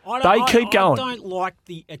going. They keep going. I don't like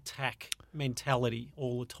the attack mentality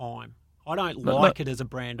all the time. I don't like it as a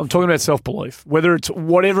brand. I'm talking about self-belief. Whether it's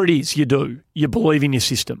whatever it is you do, you believe in your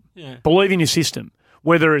system. Yeah. Believe in your system.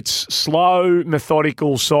 Whether it's slow,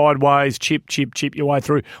 methodical, sideways, chip your way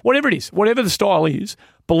through, whatever it is, whatever the style is,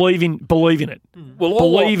 believe in it. Well,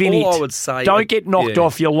 believe in it. I would say, don't get knocked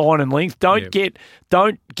off your line and length. Don't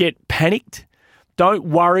get panicked. Don't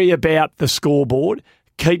worry about the scoreboard.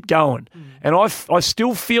 Keep going. And I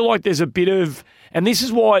still feel like there's a bit of, and this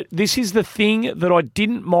is the thing that I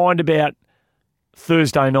didn't mind about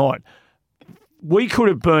Thursday night. We could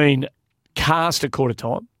have been cast at quarter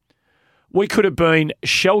time. We could have been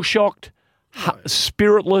shell-shocked,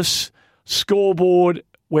 spiritless, scoreboard,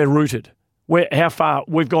 we're rooted. How far?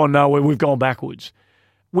 We've gone nowhere, we've gone backwards.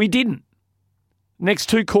 We didn't. Next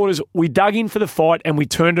 2 quarters, we dug in for the fight and we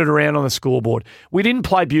turned it around on the scoreboard. We didn't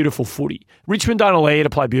play beautiful footy. Richmond don't allow you to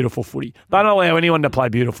play beautiful footy. They don't allow anyone to play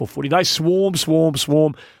beautiful footy. They swarm,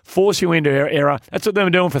 force you into error. That's what they've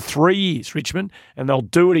been doing for 3 years, Richmond, and they'll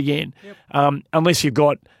do it again. Unless you've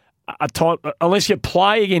got unless you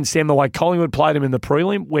play against them the way Collingwood played them in the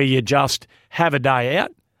prelim, where you just have a day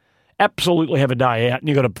out, absolutely have a day out, and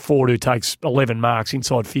you've got a forward who takes 11 marks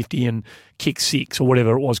inside 50 and kicks 6 or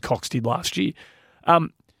whatever it was Cox did last year.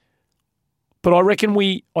 But I reckon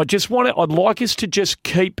I'd like us to just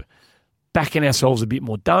keep backing ourselves a bit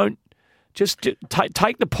more. Don't just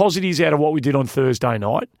take the positives out of what we did on Thursday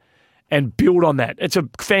night and build on that. It's a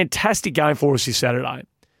fantastic game for us this Saturday.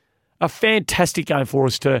 A fantastic game for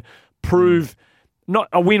us to prove. Not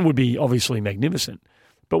a win would be obviously magnificent,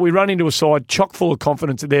 but we run into a side chock full of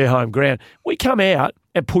confidence at their home ground. We come out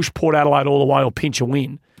and push Port Adelaide all the way or pinch a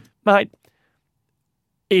win, mate.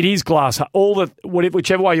 It is glass.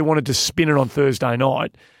 Whichever way you wanted to spin it on Thursday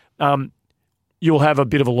night, you'll have a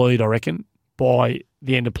bit of a lead, I reckon, by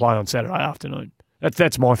the end of play on Saturday afternoon.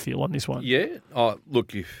 That's my feel on this one. Yeah.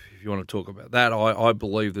 Look, if you want to talk about that, I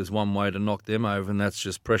believe there's one way to knock them over, and that's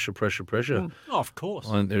just pressure. Oh, of course.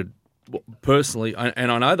 Personally,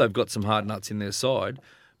 and I know they've got some hard nuts in their side,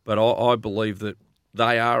 but I believe that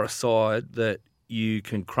they are a side that you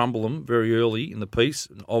can crumble them very early in the piece.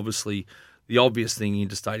 And obviously, the obvious thing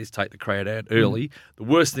interstate is take the crowd out early. The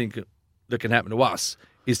worst thing that can happen to us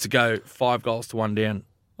is to go 5-1 down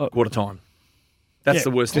quarter time. That's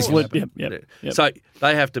the worst thing that can happen. Yep. So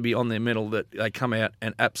they have to be on their mettle that they come out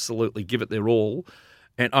and absolutely give it their all.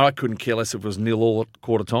 And I couldn't care less if it was 0-0 at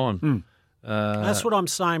quarter time. That's what I'm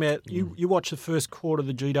saying about you watch the first quarter of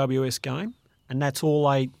the GWS game, and that's all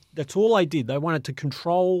they did. They wanted to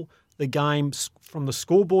control the game from the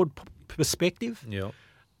scoreboard perspective. Yeah.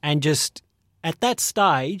 And just at that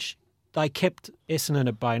stage, they kept Essendon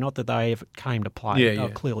at bay. Not that they ever came to play. They were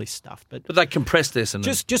clearly stuffed. But they compressed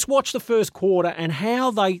Essendon. Just watch the first quarter and how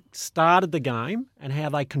they started the game and how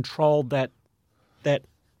they controlled that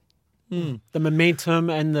the momentum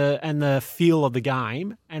and the feel of the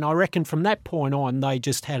game. And I reckon from that point on, they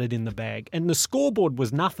just had it in the bag. And the scoreboard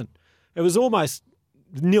was nothing. It was almost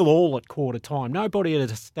 0-0 at quarter time. Nobody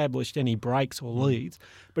had established any breaks or leads.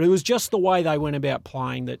 But it was just the way they went about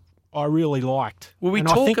playing that I really liked. Well, we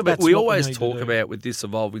always talk about with this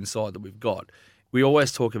evolving side that we've got, we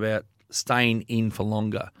always talk about staying in for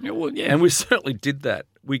longer. Yeah. And we certainly did that.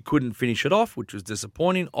 We couldn't finish it off, which was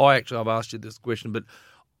disappointing. I've asked you this question, but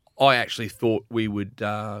I actually thought we would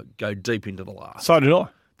go deep into the last. So did I.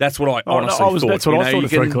 That's what I honestly thought. That's what I thought of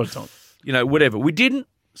three-quarter time. Whatever. We didn't,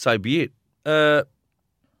 so be it.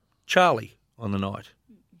 Charlie on the night.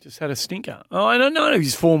 Just had a stinker. I don't know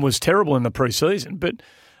his form was terrible in the pre-season, but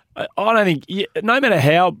I don't think, no matter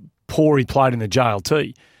how poor he played in the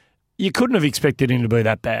JLT, you couldn't have expected him to be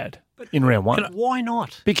that bad in round one. Why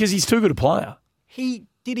not? Because he's too good a player. He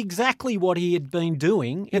did exactly what he had been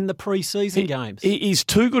doing in the pre-season games. He's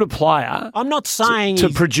too good a player. I'm not saying to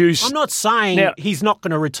produce. I'm not saying he's not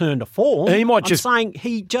going to return to form. I'm saying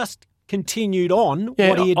he just continued on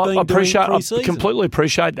what he had been doing pre-season. I completely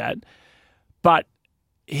appreciate that, but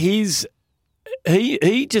he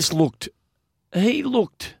just looked. He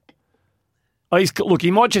looked.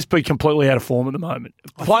 He might just be completely out of form at the moment.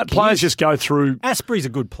 Players just go through. Asprey's a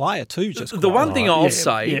good player too. The one thing I'll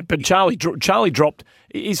say, but Charlie dropped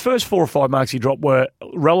his first 4 or 5 marks he dropped were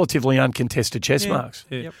relatively uncontested chest marks.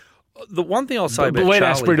 Yeah. Yep. The one thing I'll say about led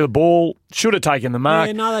Charlie, Asprey to the ball, should have taken the mark.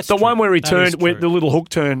 Yeah, no, that's the true. one where he turned with the little hook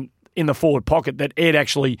turn in the forward pocket that Ed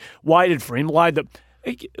actually waited for him, laid the.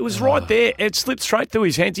 It was right there. It slipped straight through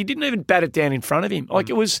his hands. He didn't even bat it down in front of him. Like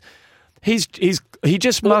it was. He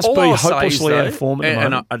just must be hopelessly out of form at the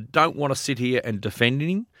moment. And I don't want to sit here and defend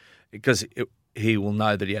him because he will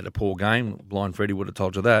know that he had a poor game. Blind Freddie would have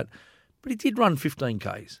told you that. But he did run 15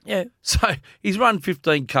 Ks. Yeah. So he's run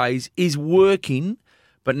 15 Ks. He's working,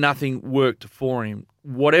 but nothing worked for him.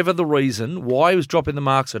 Whatever the reason, why he was dropping the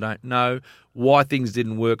marks, I don't know. Why things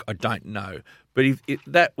didn't work, I don't know. But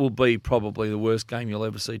that will be probably the worst game you'll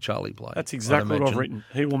ever see Charlie play. That's exactly what I've written.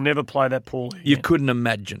 He will never play that poorly again. You couldn't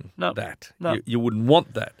imagine that. No. You wouldn't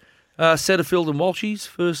want that. Setterfield and Walshy's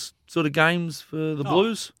first sort of games for the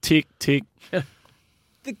Blues. Tick.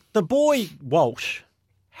 The boy Walsh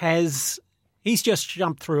he's just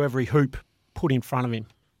jumped through every hoop put in front of him.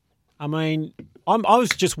 I mean, I was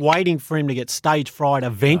just waiting for him to get stage fright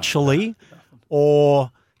eventually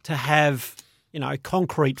or to have,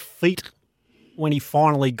 concrete feet when he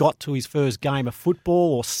finally got to his first game of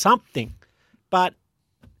football or something. But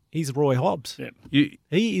he's Roy Hobbs. Yeah.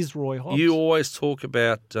 He is Roy Hobbs. You always talk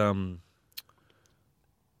about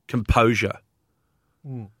composure.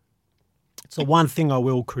 It's the one thing I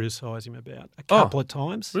will criticise him about a couple of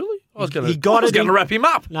times. Really? I was going to wrap him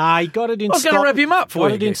up. No, he got it in. I was going to wrap him up for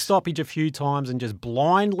you. Got it in stoppage a few times and just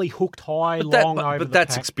blindly hooked high, over But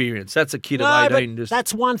that's pack. Experience. That's a kid of 18. But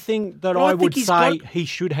that's one thing that I would say he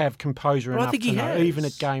should have composure enough to know, even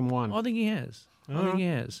at game one. I think he has.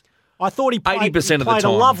 I thought he played 80% of the time. a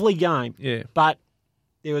lovely game. Yeah. But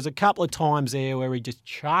there was a couple of times there where he just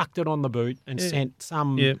charked it on the boot and sent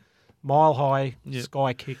some mile-high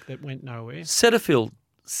sky kick that went nowhere. Setterfield,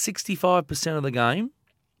 65% of the game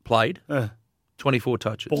played, 24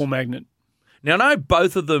 touches. Ball magnet. Now, I know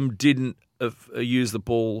both of them didn't used the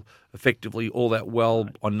ball effectively all that well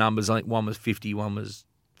on numbers. I think one was 50, one was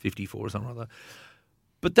 54 or something like that.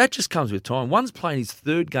 But that just comes with time. One's playing his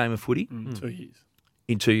third game of footy 2 years.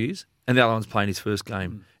 in 2 years, and the other one's playing his first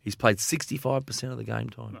game. He's played 65% of the game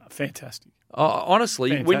time. Fantastic. Honestly,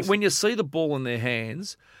 Fantastic. when you see the ball in their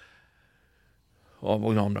hands, I'm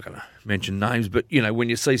not going to mention names, but when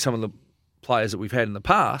you see some of the players that we've had in the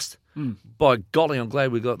past, by golly, I'm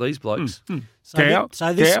glad we got these blokes. Dow?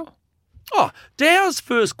 Dow's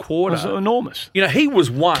first quarter Was enormous. he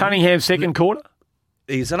was one. Cunningham's second quarter,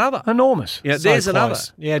 He's another. enormous. Yeah, So there's another.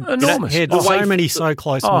 close. Yeah, Enormous. He had The so way- many so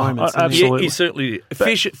close Oh, moments. didn't he? absolutely. He certainly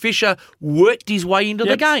did. Fisher worked his way into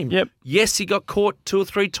the Yep, game. yep. Yes, he got caught 2 or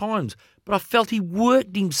 3 times, but I felt he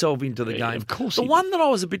worked himself into the game. of course The he one that I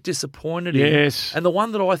was a bit disappointed Yes. in, and the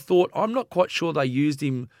one that I thought, I'm not quite sure they used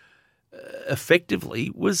him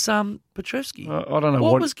effectively, was Petrovsky. I don't know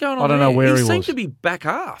what what- was going on I don't know there? where he seemed was. to be back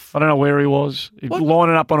half. I don't know where he was. What?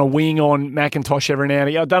 Lining up on a wing on McIntosh every now and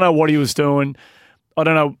again. I don't know what he was doing. I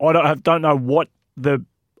don't know. I don't know what the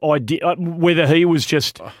idea, whether he was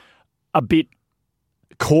just a bit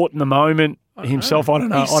caught in the moment himself. I don't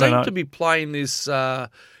know. He I don't seemed know. to be playing this,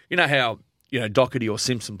 you know how Doherty or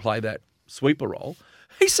Simpson play that sweeper role?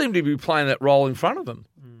 He seemed to be playing that role in front of him.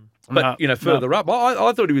 But, No, further up,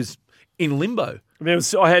 I thought he was in limbo. There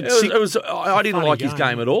was, I had six, I didn't funny like his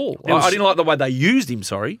game. game at all. There was- I didn't like the way they used him,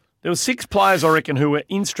 sorry. there were 6 players, I reckon, who were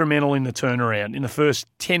instrumental in the turnaround in the first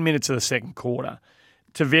 10 minutes of the second quarter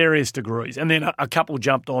to various degrees. And then a couple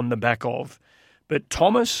jumped on the back of. But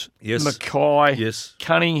Thomas, Yes. Mackay, Yes.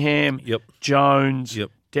 Cunningham, Yep. Jones,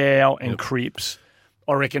 Yep. Dow and Yep. Cripps,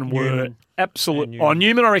 I reckon were Newman. absolute. And Newman.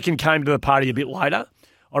 Newman, I reckon, came to the party a bit later.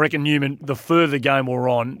 I reckon Newman, the further the game wore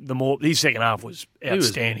on, the more his second half was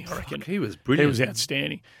outstanding. I reckon He was he brilliant. was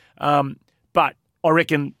outstanding. But I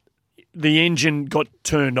reckon the engine got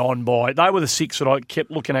turned on by. They were the 6 that I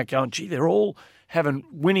kept looking at, going, gee, they're all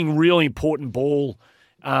winning really important ball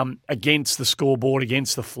against the scoreboard,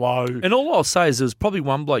 against the flow. And all I'll say is there was probably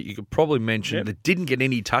one bloke you could probably mention Yep. that didn't get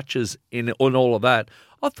any touches in all of that.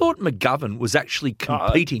 I thought McGovern was actually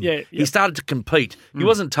competing. yeah, He started to compete. He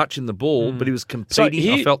wasn't touching the ball, but he was competing.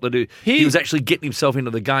 So I felt that he he- was actually getting himself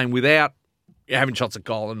into the game without having shots at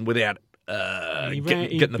goal and without He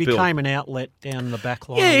getting the became field. an outlet down the back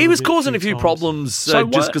line. Yeah, he was causing a few times. problems So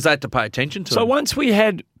just what- because they had to pay attention to So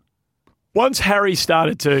him. once Harry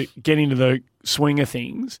started to get into the swing of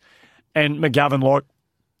things, and McGovern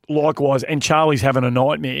likewise, and Charlie's having a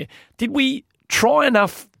nightmare, did we try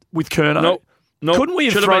enough with Kerno? No, Couldn't we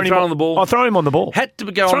have should thrown been him thrown on the ball? I throw him on the ball. Had to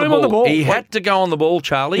go Throw on him the on the ball. ball. He Like- had to go on the ball,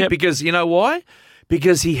 Charlie, Yep. because you know why?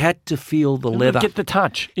 Because he had to feel the leather. Get the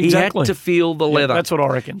touch. He Exactly. had to feel the leather. That's what I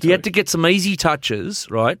reckon. He had to get some easy touches,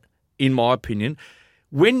 right, in my opinion.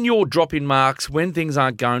 When you're dropping marks, when things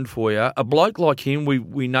aren't going for you, a bloke like him,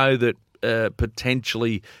 we know that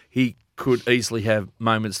potentially he could easily have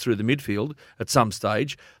moments through the midfield at some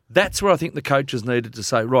stage. That's where I think the coaches needed to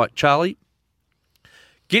say, right, Charlie,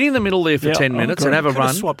 get in the middle there for Yeah, 10 I minutes agree. and have a Could have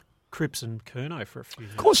run. swapped Cripps and Kerno for a few.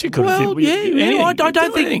 Of course you could have. Well, yeah, I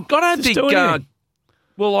don't think.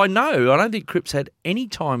 Well, I know. I don't think Cripps had any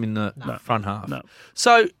time in the front half. No.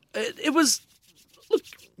 So it was. Look,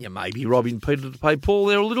 maybe robbing Peter to pay Paul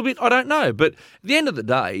there a little bit. I don't know, but at the end of the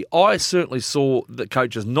day, I certainly saw the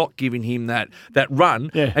coaches not giving him that run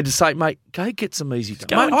and to say, mate, go get some easy time.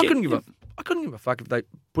 go Mate, and I get- couldn't give a fuck if they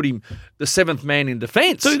put him the 7th man in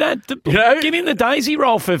defence. Do that. Give him the daisy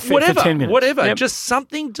roll for 10 minutes. Whatever. Yep. Just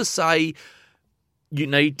something to say. You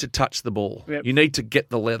need to touch the ball. Yep. You need to get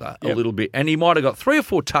the leather a Yep. little bit. And he might have got 3 or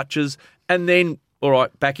 4 touches and then, all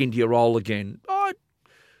right, back into your role again.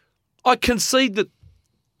 I concede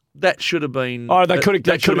that should have been. Oh, they could have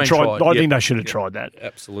been tried. I Yep. think they should have tried that.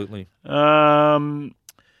 Absolutely. Wiedering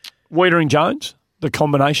Jones, the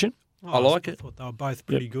combination. I like it. I thought they were both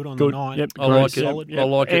pretty good on Good. the night. Yep. I like Great. it. Solid. I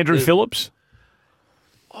like it. Andrew Phillips.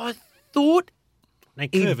 I thought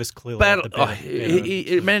Curvis clearly battle. had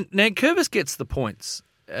the better. Nankervis gets the points.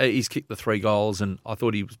 He's kicked the 3 goals, and I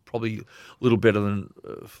thought he was probably a little better than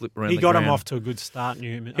Flip around. He the got ground. him off to a good start,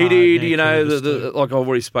 Newman. He did, Nankervis too. like I've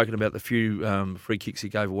already spoken about the few free kicks he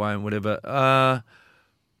gave away and whatever.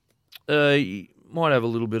 He might have a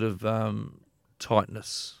little bit of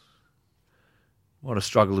tightness. Might have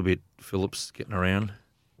struggled a bit, Phillips, getting around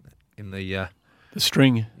in the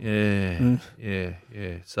string. yeah.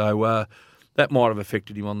 So that might have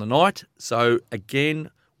affected him on the night. So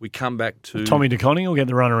again, we come back to Tommy DeConning will get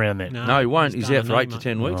the run around there. No, he won't. He's done out for enough, 8 to mate.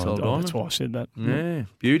 10 weeks. Oh, Old Diamond. that's why I said that. Yeah,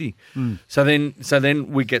 beauty. So then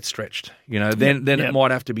we get stretched. Then Yep. it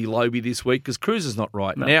might have to be Lobe this week because Cruiser's not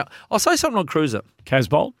right. No. Now, I'll say something on Cruiser.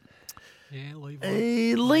 Casbolt. Yeah,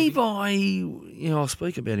 Levi. Levi, I'll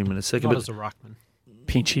speak about him in a second. Not But as a ruckman.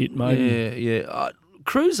 Pinch hit, maybe. yeah.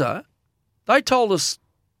 Cruiser, they told us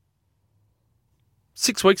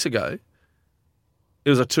 6 weeks ago it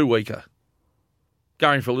was a 2-weeker.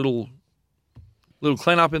 Going for a little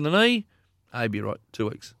clean up in the knee, maybe you're right, 2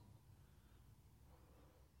 weeks.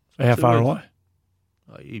 How 2 far weeks.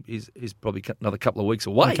 away? He's probably another couple of weeks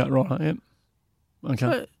away. Okay, right, yep.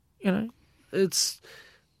 Okay. But,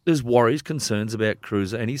 there's worries, concerns about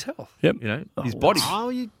Cruiser and his health. Yep. His body. Oh,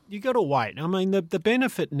 you got to wait. I mean, the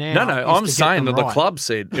benefit now. No, is I'm to get saying them that right. the club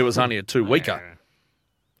said it was only a 2-weeker.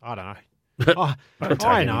 I don't know.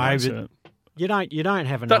 I know, but you don't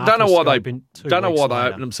have an Don't know why they in 2 don't know weeks why they later.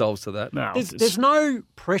 open themselves to that. No, There's no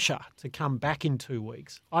pressure to come back in 2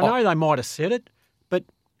 weeks. I know they might have said it, but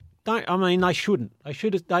they shouldn't. They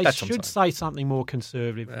should That's what I'm say something more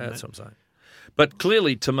conservative than That's that. what I'm saying. But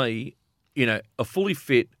clearly, to me, a fully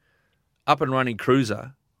fit, up and running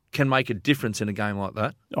Cruiser can make a difference in a game like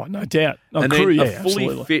that. Oh, no doubt. Oh, And Crew, then yeah, a fully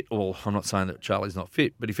absolutely. fit, well, I'm not saying that Charlie's not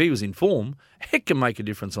fit, but if he was in form, heck can make a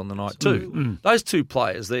difference on the night too. Those two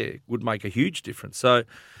players there would make a huge difference. So,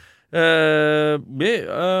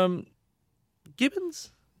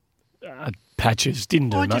 Gibbons? Patches didn't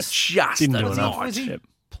do much. Just Didn't do a enough. night. Was he Yep.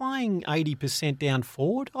 playing 80% down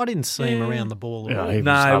forward? I didn't see him around the ball at Yeah, all. he was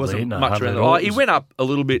No, it hardly wasn't hitting it, much hardly around at the all. He went up a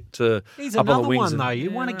little bit He's up on another the wings. one, though. You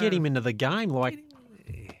want to get him into the game. Like,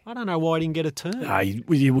 I don't know why he didn't get a turn. No,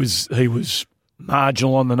 he was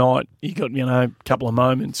marginal on the night. He got a couple of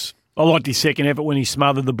moments. I liked his second effort when he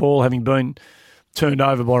smothered the ball, having been turned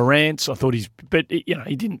over by Rance. I thought but he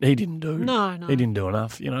didn't do. No. He didn't do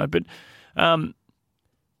enough. But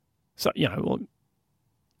so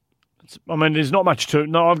well, there's not much to.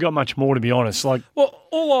 No, I've got much more to be honest. Like, Well,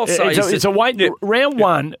 all I'll say is it's a wait. Yeah. Round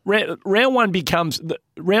one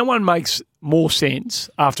makes more sense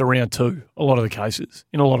after round two. A lot of the cases,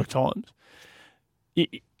 in a lot of times,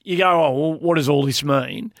 you go, oh, well, what does all this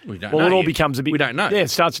mean? We don't well, know it all yet. becomes a bit. We don't know. Yeah, it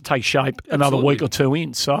starts to take shape another Absolutely. week or two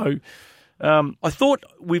in. So, I thought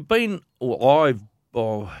we've been, I've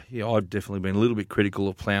definitely been a little bit critical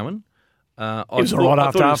of Plowman. he was all right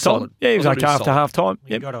after half time. Yeah, he was okay after half time.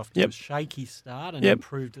 He got off to a shaky start and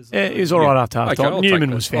improved as Yeah, he was all right after half Okay, time. I'll take Newman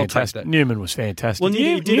that. was I'll take fantastic. that. Newman was fantastic. Well,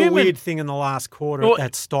 He did a Newman- weird thing in the last quarter Well- at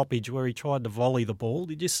that stoppage where he tried to volley the ball.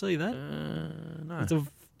 Did you see that? No. It's a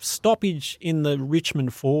stoppage in the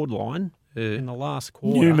Richmond forward line in the last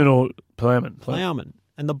quarter. Newman or Plowman? Plowman.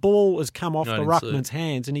 And the ball has come off No, I the didn't see ruckman's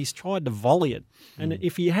hands and he's tried to volley it. And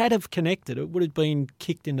if he had have connected, it would have been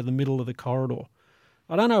kicked into the middle of the corridor.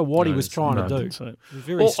 I don't know what he was trying to do. didn't see it. It was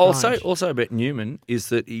very I'll strange. say also about Newman is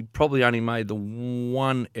that he probably only made the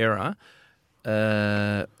one error.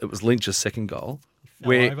 It was Lynch's second goal.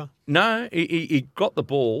 fell over? No, he got the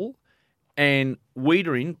ball and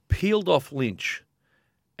Wiedering peeled off Lynch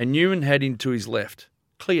and Newman had him to his left.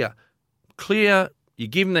 Clear. You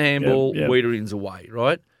give him the handball, Yep. Wiedering's away,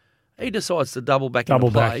 right? He decides to double back Double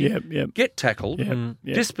into back, play, yep. get tackled, Yep.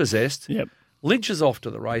 dispossessed. Yep. Lynch is off to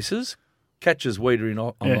the races, catches Wiedering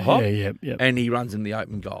on the hop, Yep. and he runs in the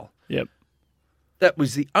open goal. Yep. That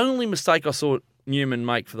was the only mistake I saw Newman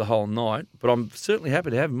make for the whole night, but I'm certainly happy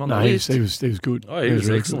to have him on No, the he list. was good. Oh, he was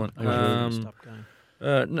really excellent. good. He was really good. Stop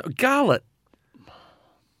going. No, Garlett,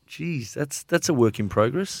 geez, that's a work in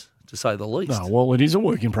progress, to say the least. No, well, it is a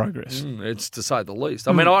work in progress. It's to say the least.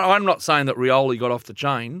 I mean, I'm not saying that Rioli got off the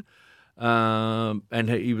chain, and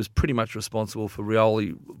he was pretty much responsible for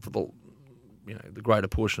Rioli for the greater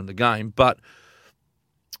portion of the game, but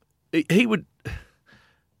he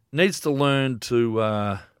needs to learn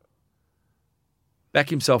to back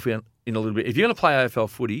himself in a little bit. If you're going to play AFL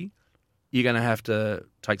footy, you're going to have to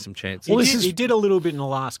take some chances. Well, He did a little bit in the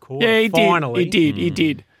last quarter. Yeah, he finally. did. He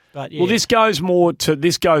did. But, Well, this goes more to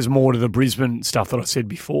the Brisbane stuff that I said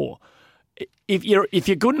before. If you're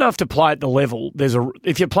good enough to play at the level,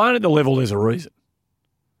 if you're playing at the level, there's a reason.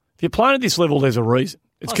 If you're playing at this level, there's a reason.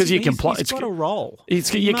 It's because you can play. He's got a role. You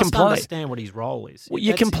You can must play. understand what his role is. Well,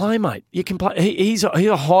 you That's can play, mate. You can play. He's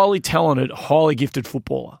a highly talented, highly gifted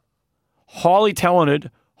footballer. Highly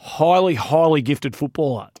talented, highly gifted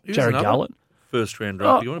footballer. Who's Jared another Garlett. First round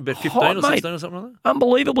draft. You want to bet 15 or 16 mate. or something like that?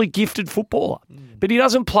 Unbelievably gifted footballer. But he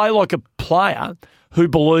doesn't play like a player who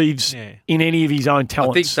believes in any of his own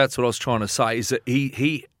talents. I think that's what I was trying to say, is that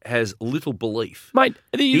he has little belief. Mate,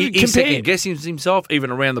 He second guesses himself, even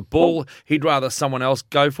around the ball. He'd rather someone else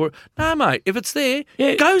go for it. No, mate, if it's there,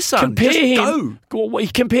 go, son.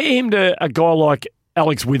 Just Compare him to a guy like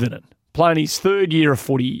Alex Witherden, playing his third year of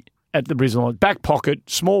footy at the Brisbane line. Back pocket,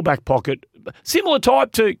 small back pocket, similar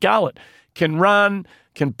type to Garlett. Can run,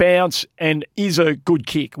 can bounce, and is a good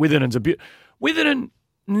kick. Witherden's Witherden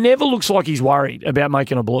never looks like he's worried about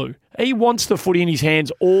making a blue. He wants the footy in his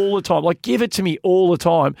hands all the time. Like, give it to me all the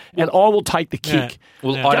time, and I will take the kick.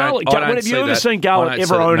 Well, I don't Have see you ever that. seen Garlett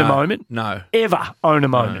ever own a moment? No. Ever own a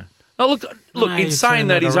moment? No, look. No, In you saying turn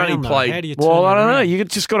that, he's only around, though. played. How do you turn Well, I it don't know. around? You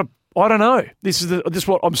just got to. I don't know. This is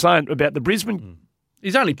what I'm saying about the Brisbane.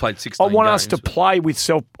 He's only played 16 I want games. us to play with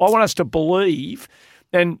self. I want us to believe,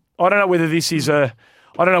 and I don't know whether this is a.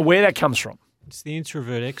 I don't know where that comes from. It's the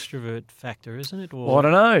introvert-extrovert factor, isn't it? Or Well, I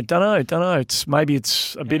don't know. It's maybe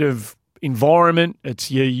it's a bit of environment. It's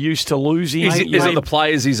you're used to losing. Is it the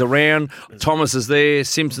players he's around? Thomas is there.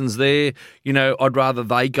 Simpson's there. I'd rather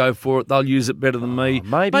they go for it. They'll use it better than me.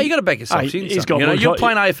 maybe. Mate, you got to back yourself in. He's got something. Luke You're Hodge.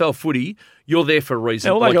 playing AFL footy. You're there for a reason.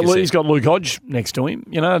 Yeah, well, like you said. he's got Luke Hodge next to him.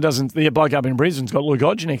 Doesn't the bloke up in Brisbane's got Luke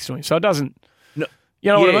Hodge next to him? So it doesn't. No,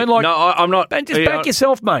 You know what I mean? Like, no, I'm not. just back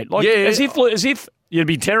yourself, mate. Like, Yeah. as if you'd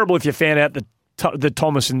be terrible if you found out that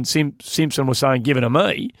Thomas and Simpson were saying, "Give it to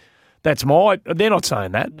me." That's they're not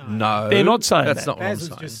saying that. No, They're not saying that's that. not what I'm Baz is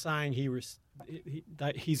saying. just saying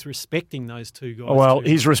he's respecting those two guys. Well, too.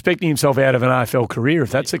 he's respecting himself out of an AFL career, if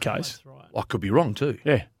that's the case. That's right. I could be wrong too.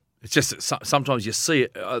 Yeah. It's just that sometimes you see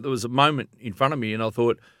it. There was a moment in front of me, and I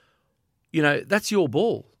thought, that's your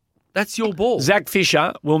ball. That's your ball. Zach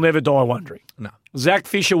Fisher will never die wondering. No, Zach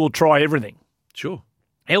Fisher will try everything. sure.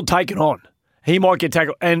 He'll take it on. He might get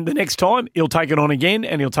tackled, and the next time he'll take it on again,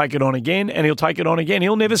 and he'll take it on again, and he'll take it on again.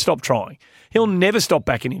 He'll never stop trying. He'll never stop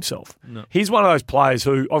backing himself. No. He's one of those players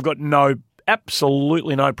who I've got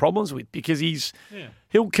absolutely no problems with because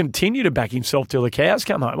he'll continue to back himself till the cows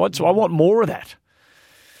come home. So I want more of that.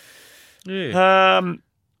 Yeah.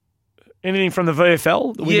 Anything from the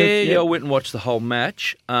VFL? I went and watched the whole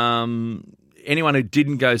match. Anyone who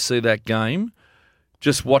didn't go see that game,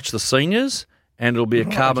 just watch the seniors, and it'll be a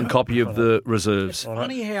carbon copy of the reserves.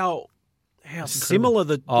 Funny how similar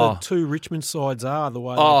the two Richmond sides are, the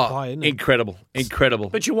way they play, isn't it? Incredible.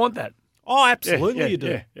 But you want that. Oh, absolutely you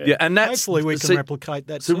do. Yeah, and that's Hopefully we can replicate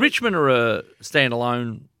that. So too. Richmond are a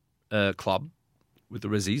standalone club with the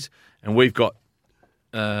Rezzies, and we've got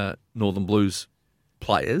Northern Blues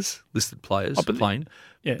listed players playing.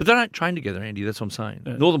 Yeah. But they don't train together, Andy. That's what I'm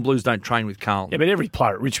saying. Northern Blues don't train with Carlton. Yeah, but every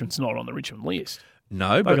player at Richmond's not on the Richmond list.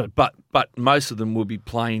 No, but most of them will be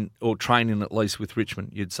playing or training at least with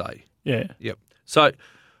Richmond, you'd say. Yeah. Yep. So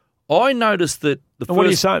I noticed that What do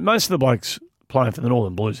you say? Most of the blokes playing for the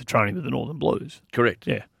Northern Blues are training with the Northern Blues. Correct.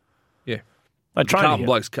 Yeah. Yeah. They The train Carlton together.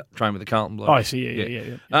 blokes train with the Carlton blokes. Oh, I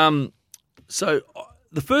see. Yeah. So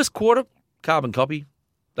the first quarter, carbon copy,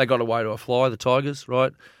 they got away to a fly, the Tigers,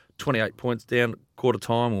 right? 28 points down quarter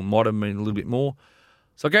time, or might have been a little bit more.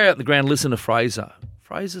 So I go out in the ground, listen to Fraser.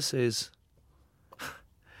 Fraser says,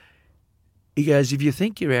 he goes, if you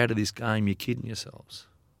think you're out of this game, you're kidding yourselves.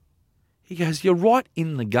 He goes, you're right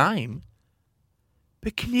in the game,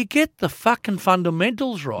 but can you get the fucking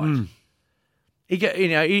fundamentals right?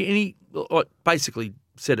 He basically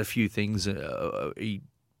said a few things. He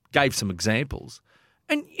gave some examples.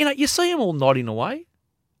 And, you see them all nodding away.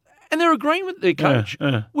 And they're agreeing with their coach.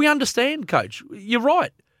 Yeah. We understand, coach. You're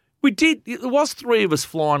right. We did. There was three of us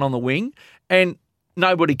flying on the wing and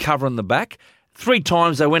nobody covering the back. 3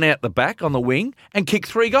 times they went out the back on the wing and kicked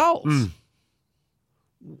 3 goals.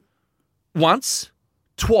 Once,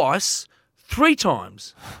 twice, 3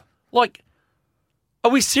 times. Like,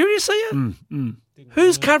 are we serious here?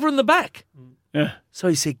 Who's covering the back? Yeah. So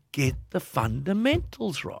he said, get the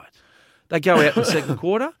fundamentals right. They go out in the second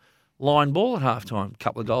quarter, line ball at halftime,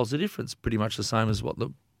 couple of goals of difference, pretty much the same as what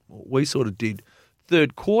we sort of did.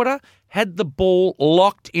 Third quarter, had the ball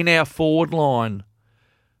locked in our forward line.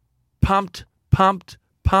 Pumped, point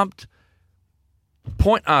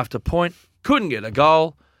after point, couldn't get a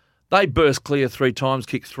goal. They burst clear 3 times,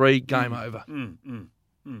 kicked 3, game over.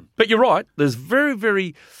 But you're right, there's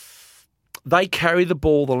they carry the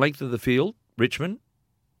ball the length of the field, Richmond,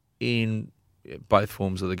 in both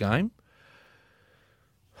forms of the game.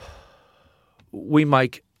 We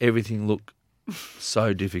make everything look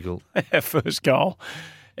so difficult. Our first goal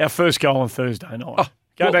on Thursday night.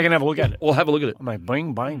 Go back and have a look at it. We'll have a look at it. I mean,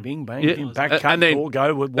 bing, bang, bing, bang, Yeah. bing, back, And cut, then- ball,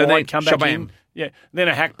 go, wide, then come back shabam. in. Yeah, then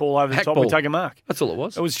a hack ball over the Hack top, ball. we take a mark. That's all it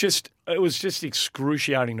was. It was just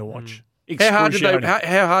excruciating to watch. How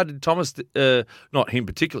hard did Thomas, not him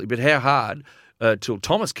particularly, but how hard till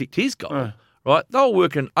Thomas kicked his goal, right? They were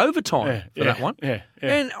working overtime for that one. Yeah.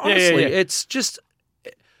 And honestly, it's just,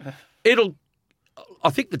 I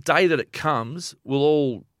think the day that it comes, we'll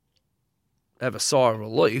all have a sigh of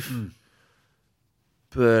relief.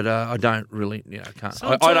 but I don't really, can't.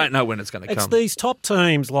 I don't know when it's going to It's come. these top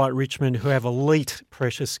teams like Richmond who have elite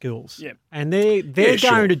pressure skills. Yep. And they're going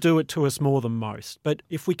sure. to do it to us more than most. But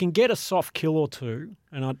if we can get a soft kill or two,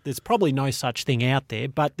 and there's probably no such thing out there,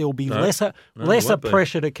 but there'll be lesser won't be.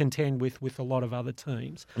 pressure to contend with a lot of other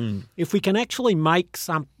teams. If we can actually make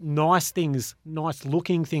some nice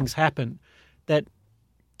looking things happen that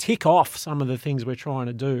tick off some of the things we're trying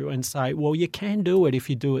to do and say, well, you can do it if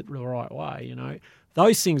you do it the right way,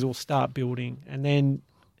 those things will start building, and then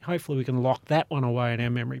hopefully we can lock that one away in our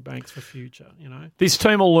memory banks for future, This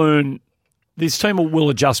team will learn. This team will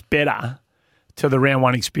adjust better to the round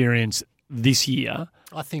one experience this year.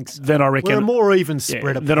 I think so. Than I reckon. We're a more even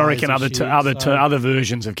spread of than I players reckon this year, other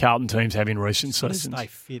versions of Carlton teams have in recent so seasons. stay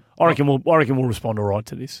fit. I reckon we'll respond all right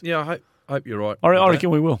to this. Yeah, I hope you're right. I reckon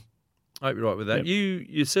we will. I hope you're right with that. Yep.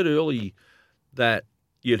 You said early that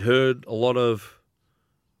you'd heard a lot of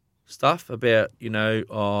stuff about,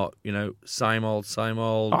 same old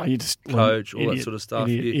Oh, you just coach, all idiot, that sort of stuff.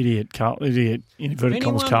 Idiot, inverted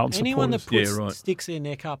commas, Carlton Anyone that supporters. sticks their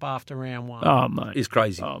neck up after round one, Oh, mate. Is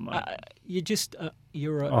crazy. Oh, mate. you just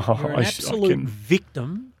you're an I absolute can-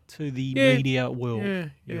 victim to the media world.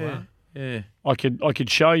 You are Yeah. I could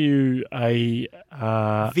show you a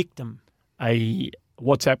victim. a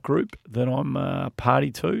WhatsApp group that I'm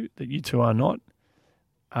party to that you two are not.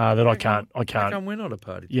 That I can't. How come we're not a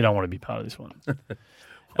party? You don't want to be part of this one.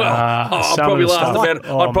 Well, I'd some probably of the last stuff-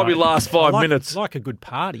 I'd probably mate. last 5 like, minutes. like a good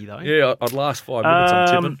party though. Yeah, I'd last 5 minutes.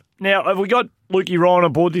 I'm tipping. Now, have we got Lukey Ryan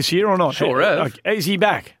on board this year or not? Sure have. Okay, is he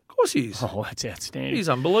back? Of course he is. Oh, that's outstanding. He's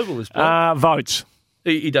unbelievable. This bloke. Votes.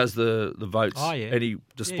 He does the votes. Oh, yeah. And he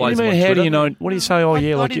What displays do you them mean, on how do Twitter. you know? What do you say? Oh,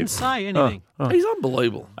 yeah, I like didn't you. say anything. He's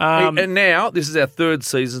unbelievable. Um, And now, this is our third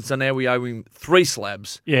season, so now we owe him 3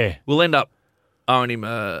 slabs. Yeah. We'll end up owing him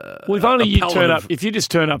Well, if only a you pallet turn of- up, if you just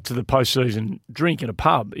turn up to the postseason drink at a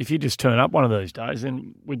pub, if you just turn up one of those days,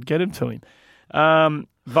 then we'd get him to him.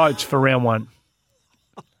 Votes for round one.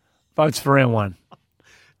 Votes for round one.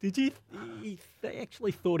 Did you? They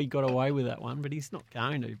actually thought he got away with that one, but he's not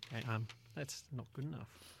going to. That's not good enough.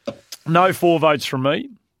 No 4 votes from me.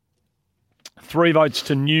 3 votes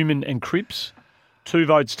to Newman and Cripps. 2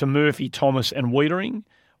 votes to Murphy, Thomas and Wiedering.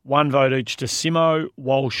 1 vote each to Simo,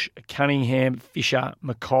 Walsh, Cunningham, Fisher,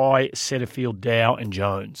 Mackay, Setterfield, Dow and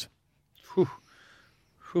Jones.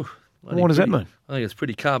 What does that mean? I think it's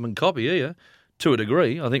pretty carbon copy, yeah. To a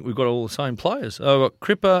degree. I think we've got all the same players. I've got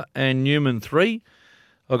Cripper and Newman 3.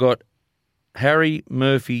 I've got Harry,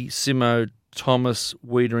 Murphy, Simo, Thomas,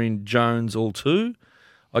 Wiedering, Jones all 2.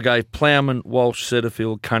 I gave Plowman, Walsh,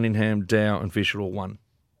 Setterfield, Cunningham, Dow and Fisher all 1.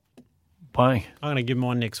 Bang. I'm going to give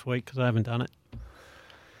mine next week because I haven't done it.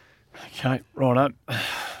 Okay, right up.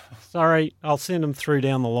 Sorry, I'll send them through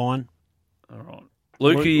down the line. All right.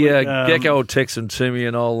 Lukey, Luke, Gecko will text them to me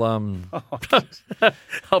and I'll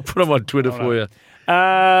I'll put them on Twitter for you.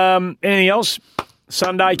 Anything else?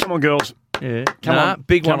 Sunday, come on, girls. Yeah, Come on.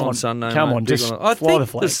 big Come one on on. Sunday. Come mate, on, big just one. I fly think the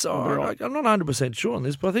flag. there's- We'll be right. I'm not 100% sure on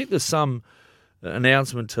this, but I think there's some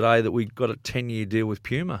announcement today that we got a 10-year deal with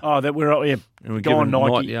Puma. Oh, that we're and And we're go on giving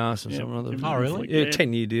Nike. Nike the arse and something or other. Oh, really? Yeah,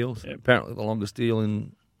 10-year deals. Yeah. Apparently the longest deal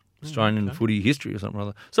in Australian footy history or something or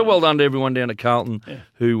other. So well done to everyone down at Carlton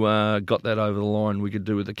who got that over the line. We could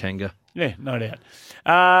do with the Kanga. Yeah, no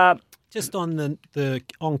doubt. Just on the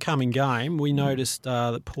oncoming game, we noticed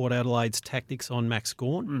that Port Adelaide's tactics on Max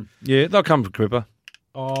Gawn. Yeah, they'll come for Cripper.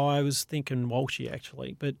 I was thinking Walshy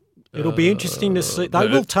actually, but it'll be interesting to see. They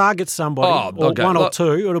will target somebody, or okay. one or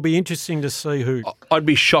two. It'll be interesting to see who. I'd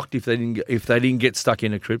be shocked if they didn't get stuck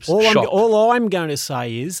in a Crips. Shocked. All I'm going to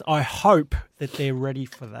say is I hope that they're ready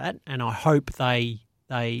for that, and I hope they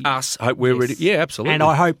Us, hope we're ready. Yeah, absolutely. and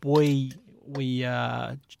I hope we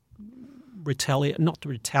retaliate, not to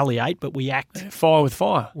retaliate, but we act. Fire with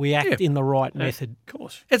fire. We act in the right method. Of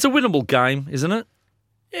course. It's a winnable game, isn't it?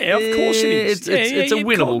 Yeah, of course it is. It's a you've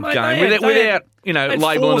winnable got- game mate, without they had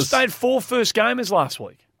labelling us. They had 4 first gamers last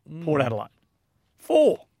week. Port Adelaide.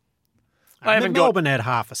 4. They haven't got. Melbourne had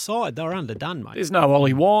half a side. They were underdone, mate. There's no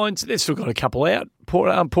Ollie Wines. They've still got a couple out. Port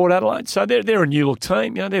Adelaide. So they're a new look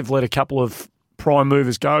team. You know, they've let a couple of prime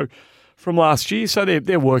movers go from last year. So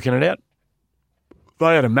they're working it out.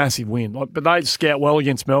 They had a massive win, but they scout well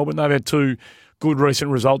against Melbourne. They've had 2 good recent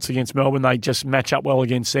results against Melbourne. They just match up well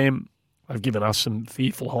against them. They've given us some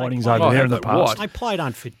fearful hidings over there in the past. They played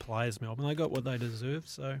unfit players, Melbourne. They got what they deserve.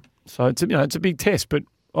 So it's it's a big test, but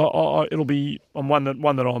it'll be one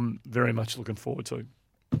that I'm very much looking forward to.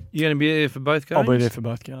 You're going to be there for both games? I'll be there for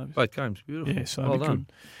both games. Both games, beautiful. Yeah, so well it'll be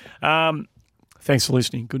done. good. Thanks for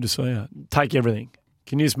listening. Good to see you. Take everything.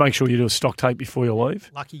 Can you just make sure you do a stock take before you leave?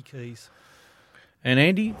 lucky keys. And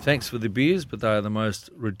Andy, thanks for the beers, but they are the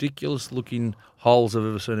most ridiculous-looking holes I've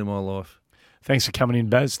ever seen in my life. Thanks for coming in,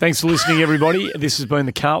 Baz. Thanks for listening, everybody. This has been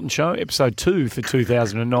The Carlton Show, episode 2 for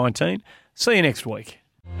 2019. See you next week.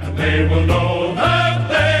 And they will know that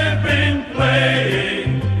they've been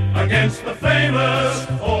playing against the famous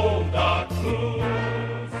old dark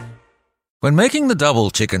blues. When making the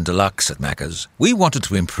double chicken deluxe at Macca's, we wanted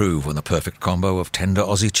to improve on the perfect combo of tender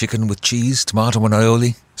Aussie chicken with cheese, tomato and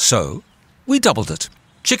aioli. So, we doubled it.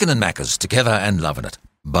 Chicken and Macca's, together and loving it.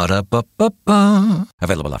 Ba-da-ba-ba-ba.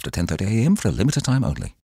 Available after 10:30 a.m. for a limited time only.